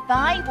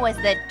 2005 was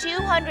the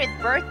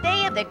 200th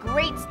birthday of the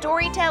great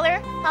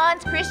storyteller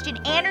Hans Christian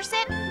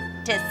Andersen?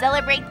 To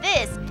celebrate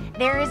this,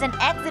 there is an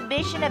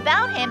exhibition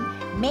about him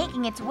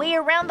making its way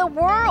around the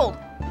world.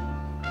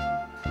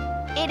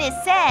 It is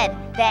said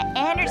that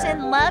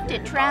Andersen loved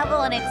to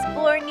travel and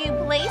explore new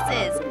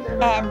places,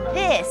 and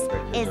this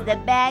is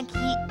the bag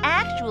he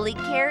actually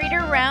carried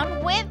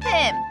around with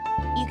him.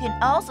 You can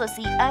also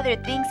see other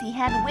things he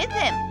had with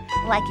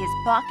him, like his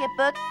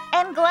pocketbook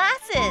and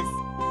glasses.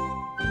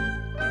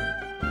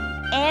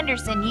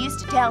 Andersen used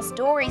to tell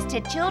stories to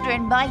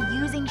children by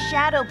using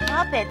shadow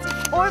puppets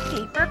or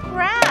paper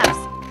crafts.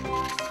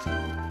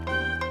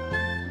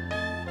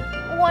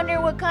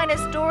 Wonder what kind of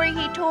story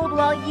he told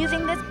while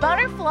using this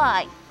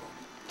butterfly.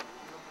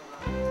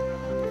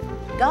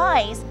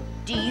 Guys,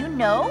 do you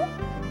know?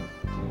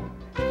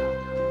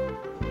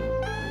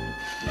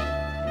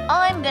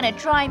 I'm gonna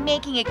try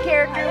making a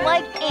character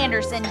like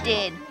Andersen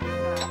did.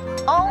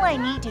 All I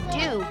need to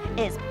do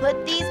is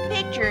put these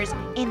pictures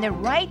in the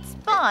right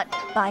spot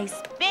by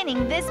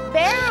spinning this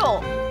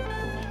barrel.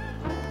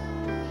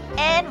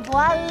 And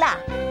voila!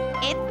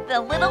 It's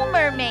the Little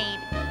Mermaid.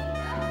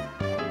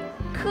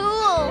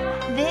 Cool!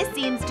 This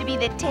seems to be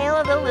the tale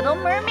of the Little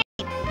Mermaid.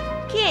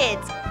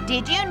 Kids,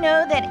 did you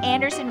know that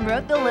Andersen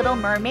wrote The Little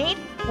Mermaid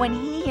when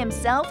he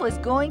himself was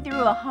going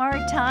through a hard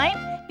time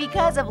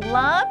because of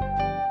love?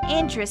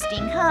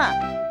 Interesting, huh?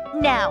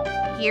 Now,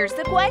 here's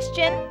the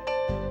question.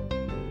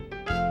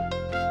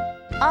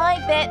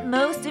 I bet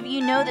most of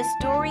you know the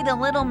story The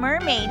Little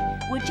Mermaid,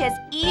 which has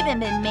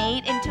even been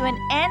made into an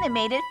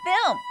animated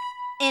film.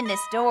 In the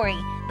story,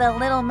 the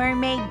Little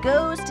Mermaid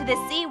goes to the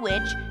Sea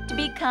Witch to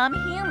become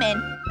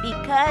human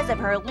because of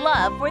her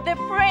love for the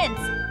prince.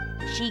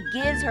 She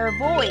gives her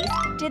voice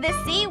to the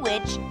Sea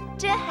Witch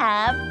to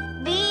have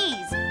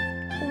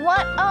these.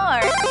 What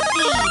are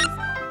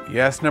these?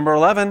 Yes, number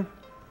 11.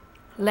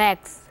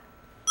 Legs.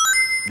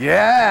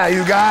 Yeah,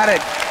 you got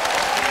it.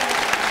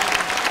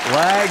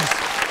 Legs.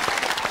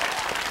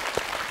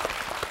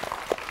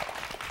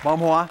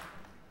 Momhwa,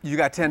 you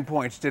got 10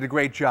 points. Did a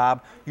great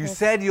job. You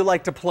said you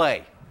like to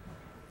play.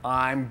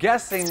 I'm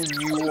guessing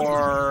you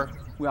are,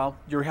 well,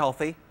 you're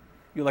healthy.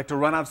 You like to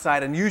run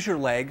outside and use your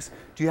legs.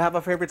 Do you have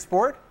a favorite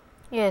sport?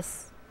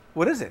 Yes.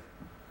 What is it?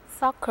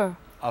 Soccer.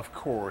 Of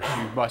course,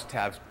 you must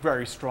have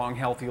very strong,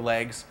 healthy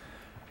legs.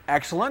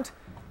 Excellent.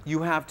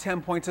 You have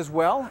 10 points as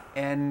well.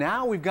 And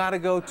now we've got to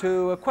go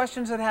to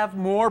questions that have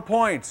more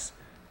points.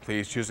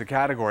 Please choose a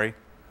category.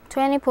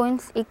 20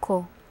 points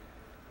equal.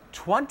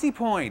 20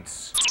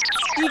 points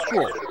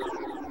equal.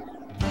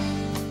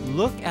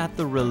 Look at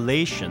the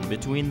relation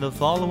between the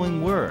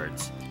following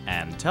words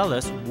and tell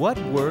us what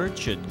word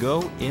should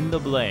go in the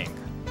blank.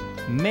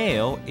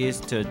 Male is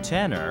to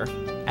tenor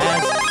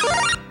as...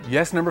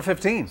 Yes, number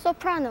 15.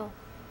 Soprano.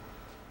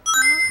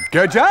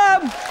 Good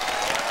job.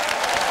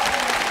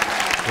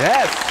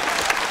 Yes.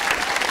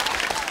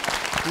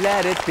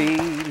 Let it be,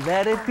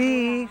 let it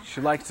be.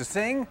 She likes to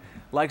sing,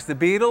 likes the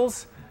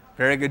Beatles.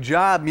 Very good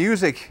job.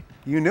 Music,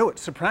 you knew it,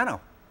 soprano.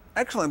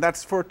 Excellent,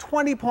 that's for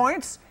 20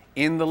 points,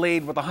 in the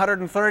lead with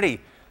 130.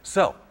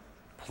 So,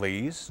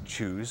 please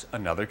choose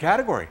another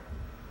category.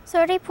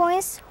 30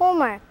 points,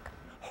 homework.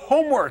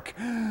 Homework.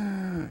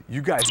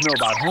 You guys know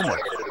about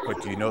homework,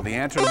 but do you know the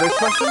answer to this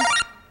question?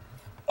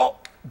 Oh,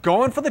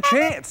 going for the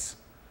chance.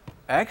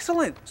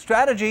 Excellent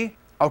strategy.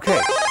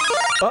 Okay.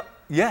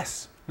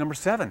 Yes, number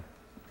 7.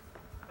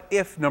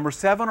 If number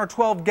 7 or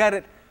 12 get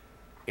it,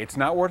 it's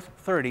not worth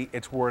 30,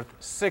 it's worth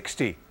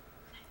 60.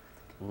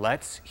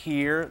 Let's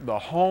hear the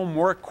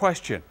homework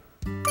question.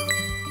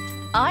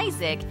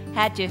 Isaac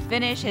had to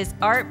finish his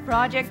art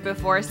project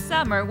before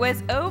summer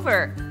was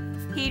over.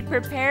 He'd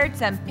prepared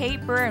some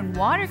paper and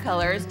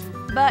watercolors,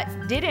 but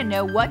didn't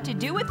know what to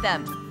do with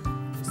them.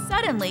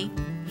 Suddenly,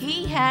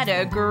 he had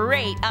a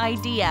great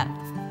idea.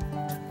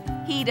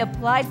 He'd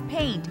applied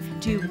paint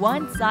to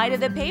one side of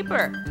the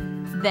paper.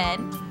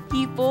 Then,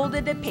 he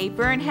folded the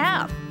paper in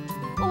half.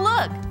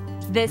 Look,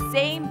 the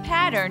same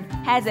pattern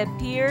has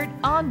appeared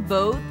on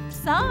both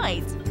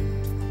sides.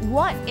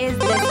 What is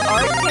this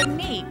art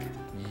technique?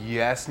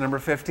 Yes, number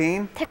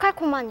 15.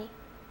 Decalcomania.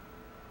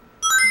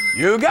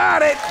 You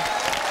got it.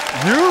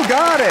 You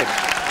got it.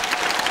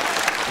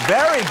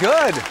 Very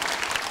good.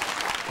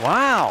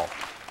 Wow.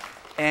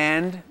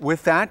 And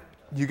with that,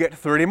 you get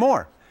 30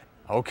 more.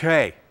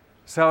 Okay,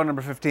 so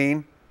number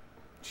 15.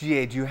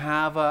 GA, do you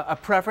have a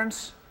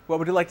preference? What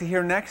would you like to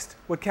hear next?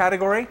 What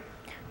category?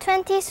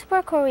 20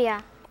 Super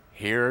Korea.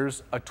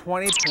 Here's a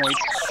 20-point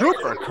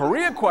Super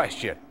Korea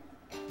question.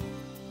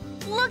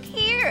 Look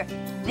here!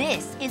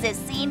 This is a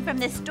scene from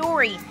the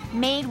story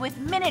made with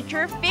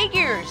miniature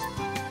figures.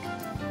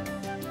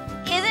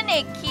 Isn't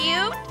it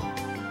cute?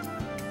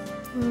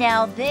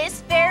 Now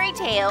this fairy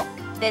tale,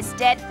 The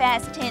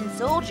Steadfast Tin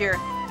Soldier,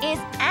 is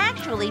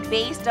actually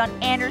based on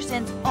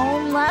Andersen's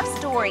own love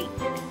story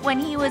when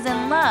he was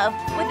in love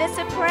with a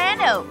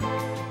soprano.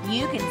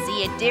 You can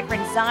see a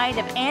different side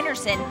of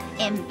Andersen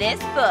in this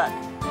book.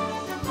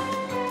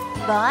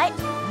 But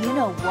you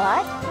know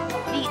what?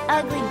 The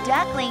Ugly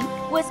Duckling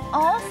was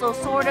also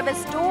sort of a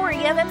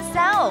story of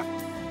himself.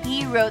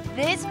 He wrote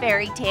this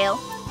fairy tale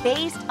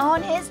based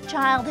on his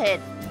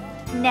childhood.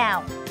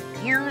 Now,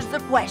 here's the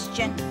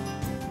question.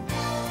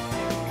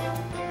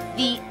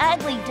 The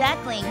Ugly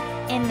Duckling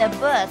in the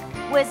book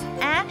was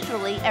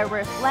actually a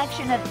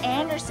reflection of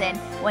Andersen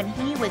when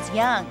he was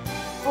young,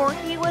 for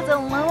he was a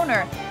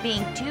loner,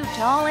 being too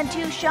tall and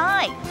too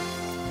shy.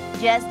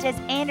 Just as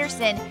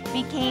Andersen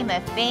became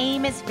a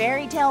famous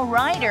fairy tale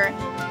writer,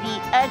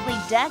 the Ugly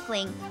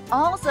Duckling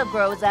also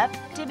grows up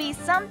to be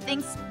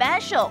something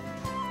special.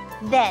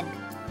 Then,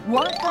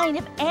 what kind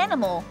of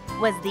animal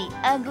was the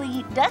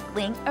Ugly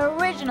Duckling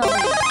originally?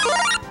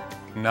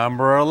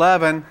 Number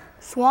 11.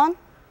 Swan?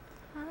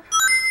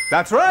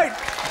 That's right.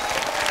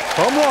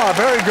 Omwa,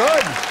 very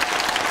good.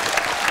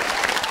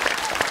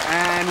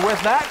 And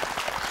with that,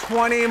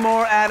 20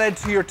 more added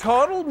to your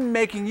total,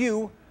 making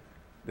you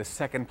the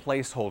second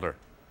place holder.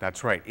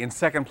 That's right. In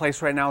second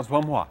place right now is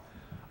Wonhwa.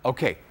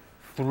 Okay,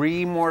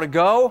 3 more to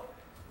go.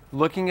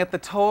 Looking at the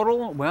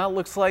total, well, it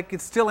looks like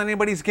it's still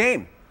anybody's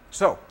game.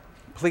 So,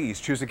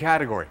 please choose a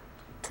category.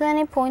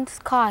 20 points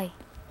sky.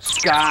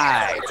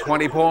 Sky,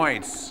 20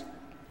 points.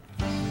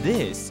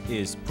 This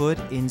is put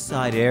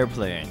inside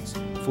airplanes,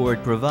 for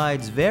it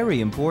provides very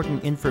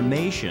important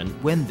information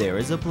when there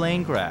is a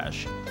plane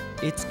crash.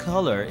 Its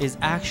color is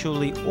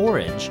actually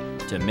orange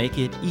to make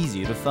it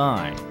easy to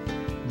find.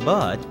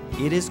 But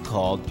it is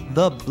called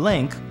the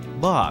blank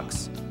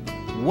box.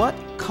 What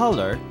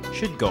color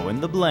should go in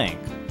the blank?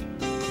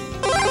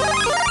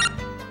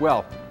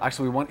 Well,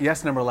 actually, we want,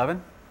 yes, number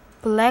 11?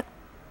 Black.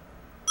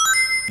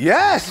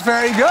 Yes,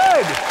 very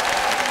good.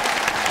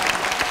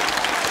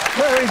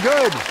 Very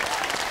good.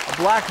 A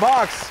black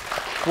box.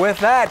 With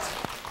that,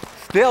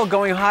 still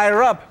going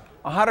higher up,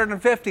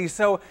 150.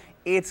 So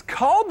it's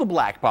called the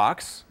black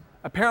box.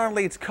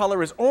 Apparently its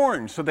color is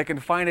orange, so they can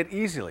find it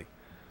easily.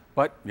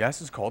 But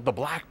yes, it's called the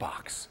black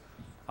box.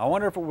 I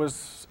wonder if it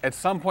was at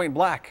some point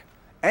black.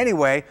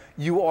 Anyway,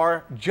 you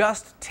are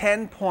just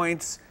 10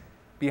 points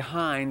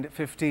behind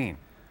 15.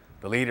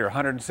 The leader,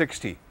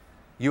 160.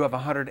 You have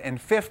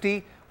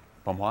 150.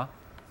 Bonhwa,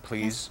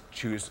 please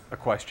choose a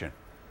question.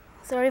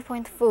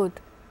 30-point food.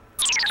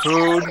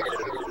 Food,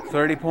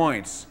 30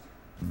 points.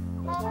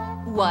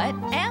 What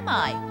am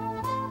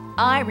I?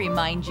 I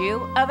remind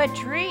you of a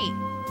tree.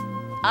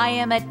 I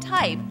am a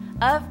type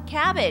of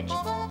cabbage.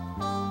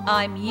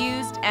 I'm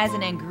used as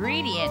an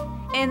ingredient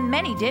in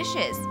many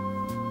dishes.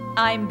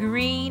 I'm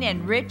green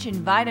and rich in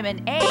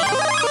vitamin A.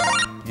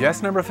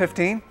 Yes, number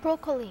 15?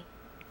 Broccoli.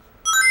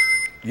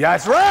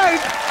 Yes, right!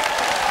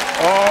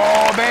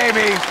 Oh,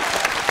 baby!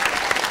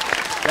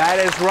 That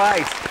is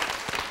right.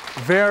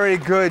 Very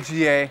good,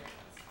 GA.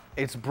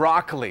 It's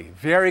broccoli.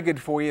 Very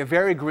good for you.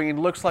 Very green.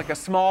 Looks like a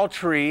small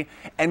tree.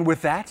 And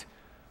with that,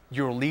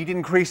 your lead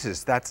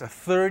increases. That's a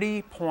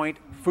 30-point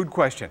food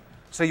question.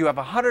 So you have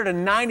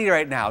 190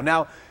 right now.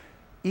 Now,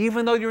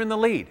 even though you're in the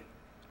lead,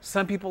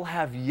 some people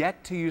have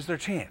yet to use their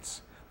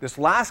chance. This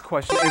last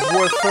question is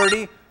worth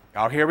 30.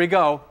 Oh, here we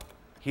go.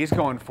 He's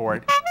going for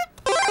it.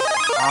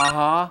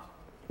 Uh-huh.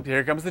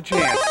 Here comes the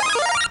chance.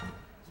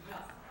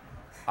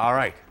 All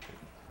right.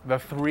 The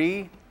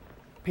 3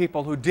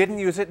 people who didn't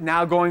use it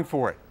now going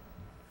for it.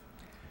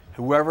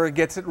 Whoever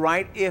gets it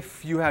right,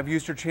 if you have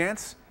used your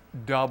chance,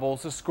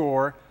 doubles the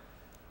score.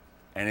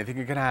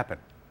 Anything can happen.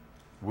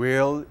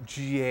 Will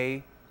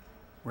GA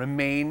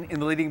remain in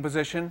the leading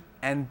position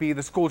and be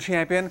the school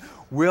champion?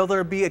 Will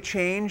there be a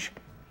change?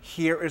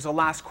 Here is the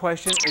last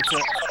question. It's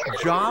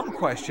a job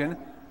question.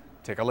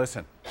 Take a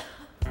listen.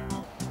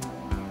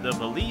 The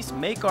police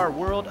make our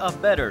world a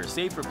better,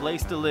 safer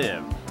place to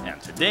live.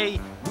 And today,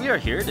 we are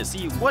here to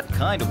see what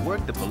kind of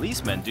work the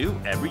policemen do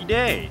every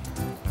day.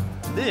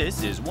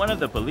 This is one of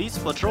the police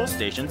patrol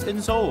stations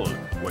in Seoul,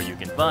 where you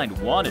can find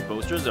wanted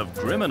posters of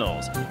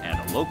criminals and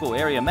a local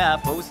area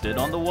map posted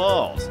on the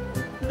walls.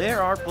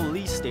 There are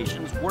police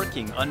stations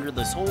working under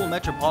the Seoul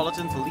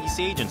Metropolitan Police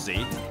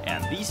Agency,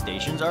 and these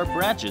stations are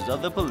branches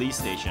of the police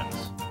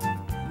stations.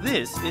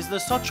 This is the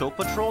Seocho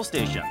Patrol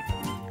Station,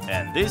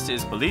 and this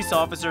is Police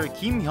Officer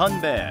Kim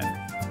Hyun-bae.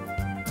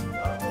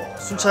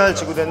 순찰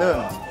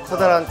지구대는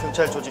커다란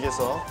경찰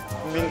조직에서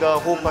국민과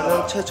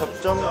호흡하는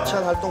최접점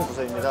치안활동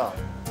부서입니다.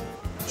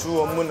 주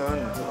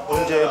업무는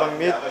범죄 예방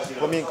및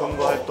범인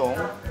검거 활동,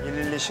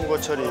 112 신고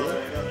처리,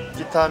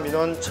 기타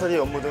민원 처리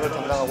업무 등을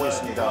담당하고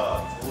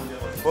있습니다.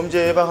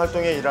 범죄 예방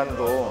활동의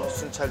일환으로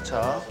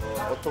순찰차,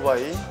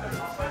 오토바이,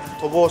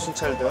 도보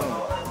순찰 등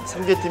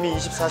 3개 팀이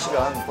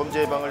 24시간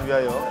범죄 예방을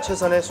위하여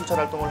최선의 순찰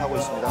활동을 하고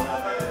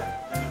있습니다.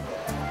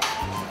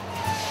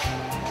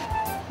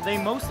 They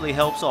mostly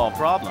help solve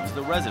problems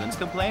the residents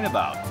complain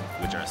about,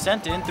 which are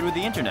sent in through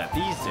the internet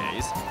these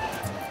days.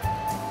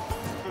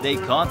 They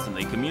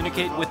constantly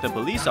communicate with the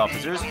police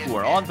officers who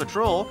are on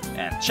patrol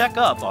and check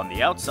up on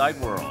the outside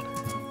world.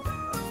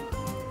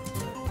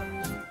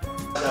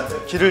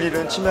 길을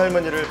잃은 치매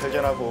할머니를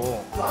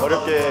발견하고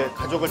어렵게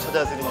가족을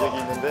찾아드린 적이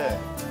있는데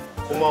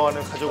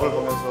고마워하는 가족을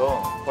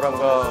보면서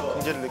보람과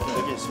긍지를 느낀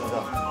적이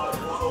있습니다.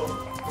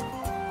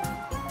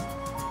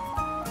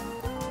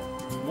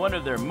 One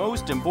of their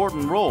most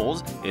important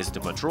roles is to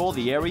patrol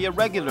the area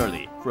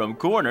regularly, from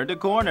corner to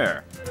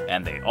corner.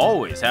 And they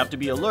always have to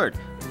be alert,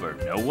 for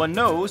no one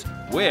knows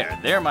where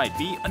there might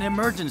be an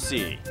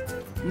emergency.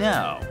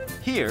 Now,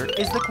 here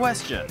is the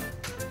question.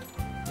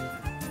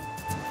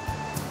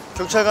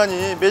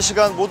 경찰관이 매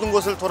시간 모든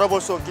곳을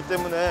돌아볼 수 없기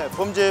때문에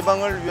범죄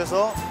예방을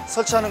위해서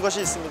설치하는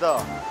것이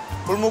있습니다.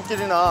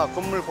 골목길이나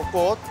건물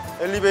곳곳,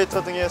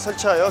 엘리베이터 등에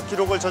설치하여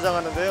기록을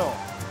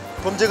저장하는데요.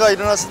 범죄가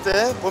일어났을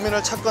때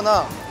범인을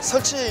찾거나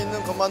설치해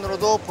있는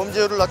것만으로도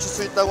범죄율을 낮출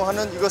수 있다고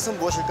하는 이것은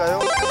무엇일까요?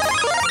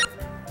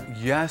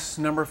 Yes,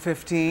 number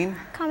 15.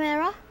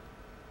 Camera?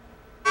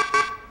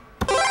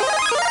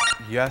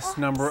 Yes,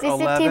 number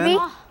CCTV?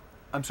 11.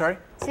 I'm sorry?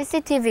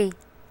 CCTV.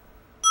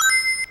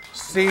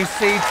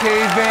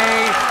 CCTV.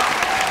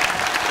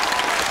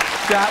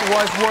 That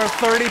was worth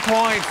 30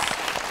 points.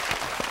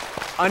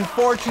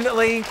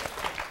 Unfortunately,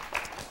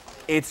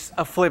 it's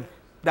a flip.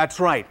 That's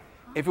right.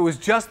 If it was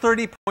just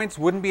 30 points,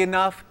 wouldn't be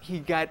enough. He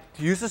got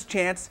to use his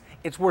chance.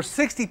 It's worth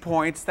 60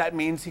 points. That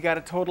means he got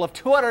a total of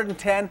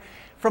 210.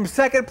 From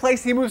second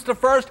place, he moves to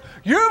first.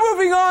 You're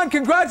moving on.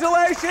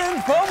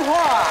 Congratulations,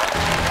 Bonhwa.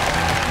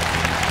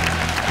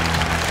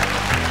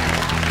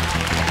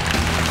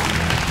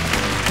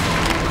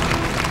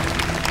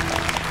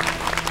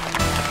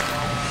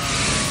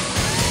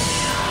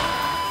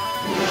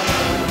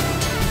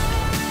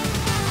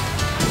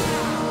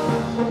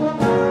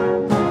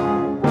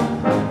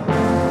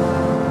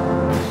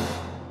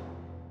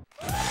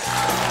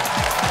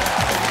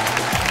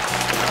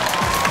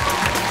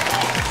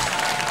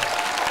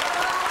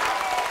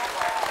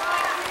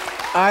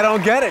 I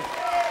don't get it.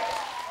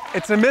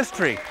 It's a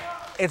mystery.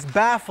 It's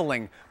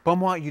baffling.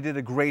 Bonhwa, you did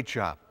a great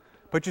job.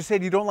 But you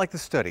said you don't like to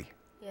study.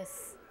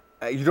 Yes.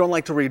 You don't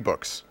like to read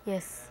books.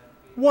 Yes.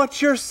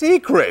 What's your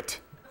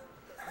secret?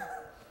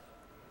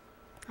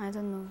 I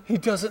don't know. He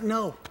doesn't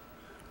know.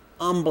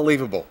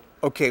 Unbelievable.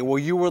 Okay, well,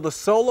 you were the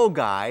solo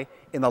guy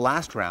in the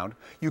last round.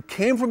 You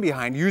came from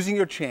behind using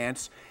your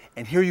chance,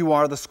 and here you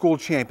are, the school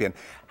champion.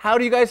 How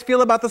do you guys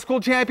feel about the school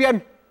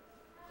champion?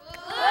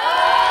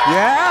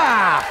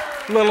 Yeah!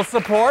 Little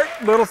support,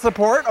 little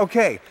support.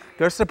 Okay,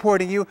 they're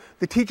supporting you.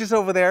 The teachers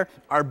over there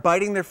are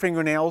biting their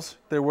fingernails.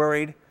 They're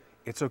worried.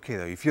 It's okay,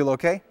 though. You feel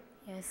okay?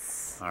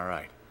 Yes. All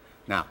right.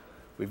 Now,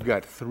 we've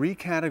got 3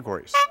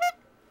 categories,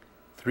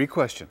 3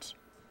 questions.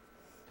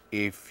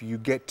 If you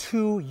get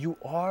 2, you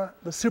are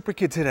the super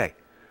kid today.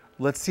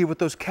 Let's see what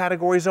those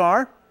categories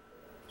are.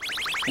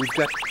 We've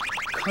got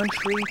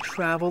country,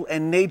 travel,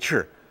 and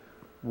nature.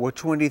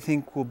 Which one do you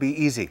think will be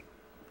easy?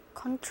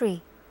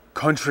 Country.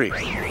 Country.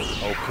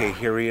 Okay,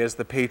 here he is,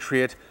 the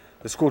patriot,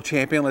 the school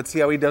champion. Let's see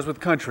how he does with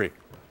country.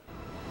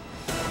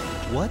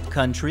 What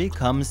country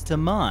comes to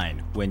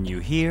mind when you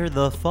hear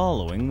the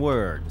following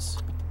words?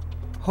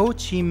 Ho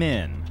Chi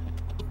Minh,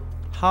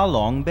 Ha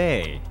Long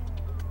Bay,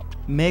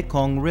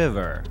 Mekong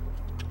River,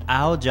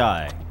 Ao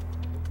Dai.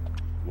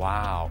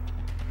 Wow.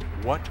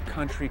 What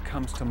country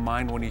comes to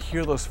mind when you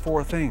hear those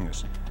 4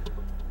 things?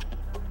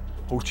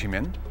 Ho Chi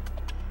Minh,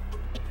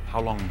 Ha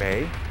Long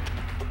Bay,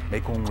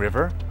 Mekong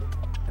River,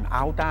 and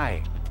Ao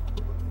Dai.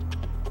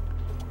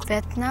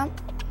 Vietnam.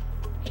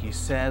 He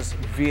says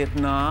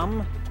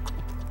Vietnam.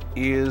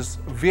 Is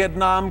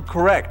Vietnam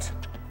correct?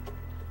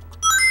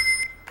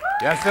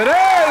 Yes, it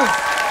is!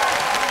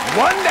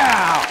 1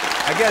 down!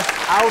 I guess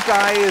Ao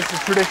Dai is the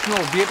traditional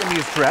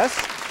Vietnamese dress,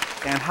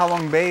 and Ha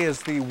Long Bay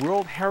is the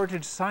World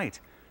Heritage Site,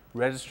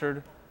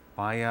 registered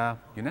by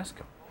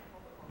UNESCO.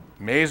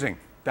 Amazing.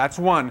 That's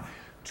 1.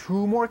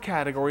 2 more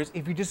categories.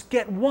 If you just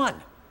get 1,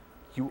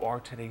 you are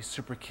today's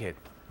super kid.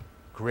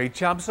 Great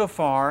job so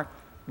far.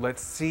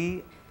 Let's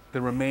see the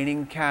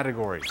remaining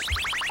categories.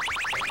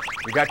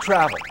 We got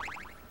travel.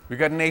 We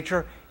got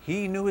nature.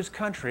 He knew his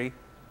country.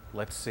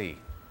 Let's see.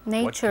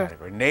 Nature. What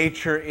category?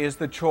 Nature is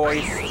the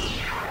choice.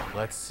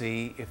 Let's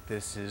see if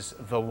this is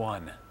the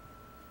one.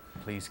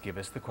 Please give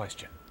us the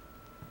question.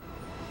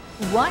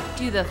 What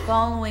do the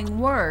following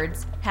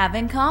words have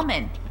in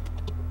common?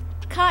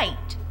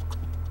 Kite,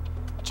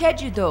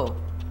 Jejudo,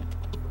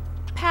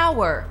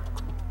 power,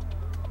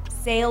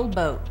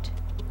 sailboat.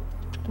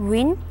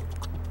 Wind.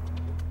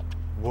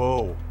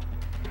 Whoa.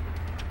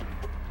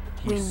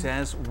 He Wind.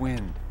 says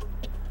wind.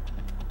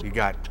 We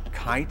got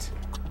kite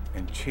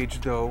and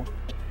Jejudo,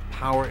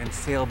 power and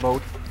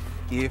sailboat.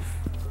 If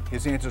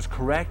His answer is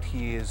correct.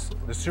 He is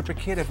the super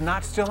kid. If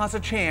not, still has a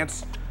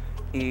chance.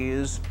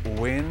 Is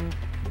win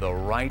the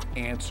right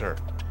answer.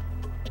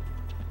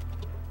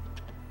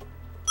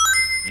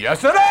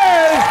 Yes, it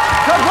is!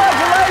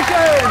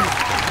 Congratulations!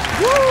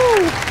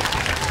 Woo!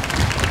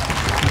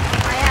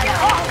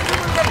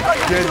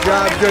 Good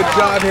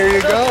job. Here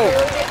you go.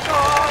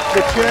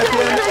 The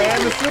champion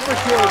and the super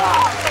kid.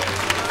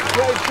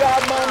 Great job,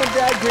 Mom and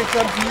Dad. Great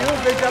job to you.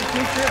 Great job,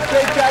 teachers.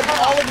 Great job to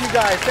all of you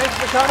guys. Thanks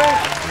for coming.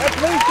 And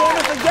please join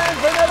us again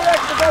for another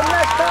episode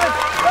next time.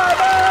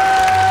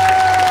 Bye-bye!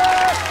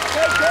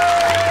 Take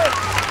care!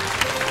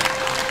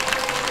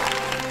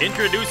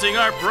 Introducing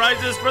our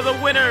prizes for the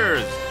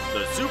winners.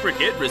 The Super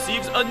Kid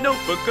receives a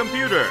notebook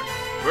computer.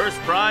 First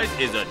prize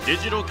is a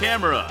digital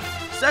camera.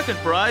 Second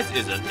prize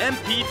is an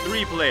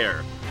MP3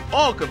 player.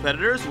 All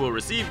competitors will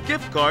receive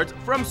gift cards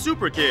from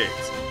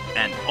Superkids.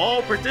 And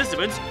all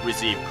participants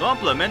receive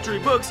complimentary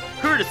books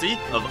courtesy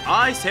of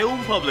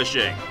iSeum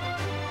Publishing.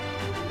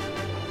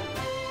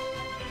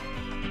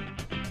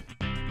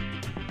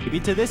 Maybe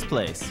to this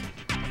place.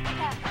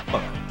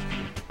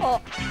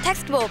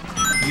 Textbook.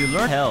 You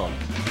learn help.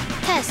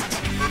 Test.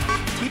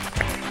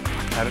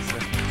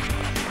 Addison.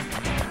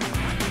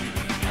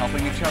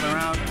 Helping each other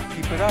out.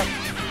 Keep it up.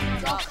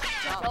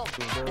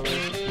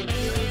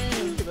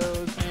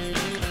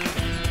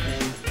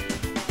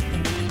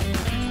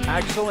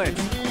 Excellent.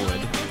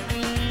 Good.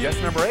 Yes,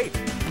 number 8.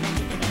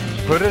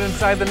 Put it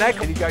inside the neck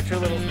and you got your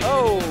little,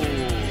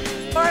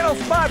 final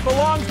spot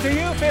belongs to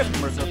you. 5th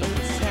numbers of the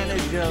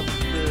percentage of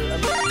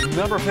the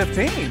number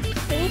 15.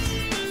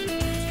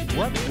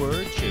 What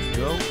word should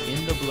go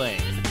in the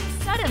blank?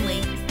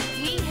 Suddenly,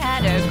 he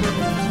had a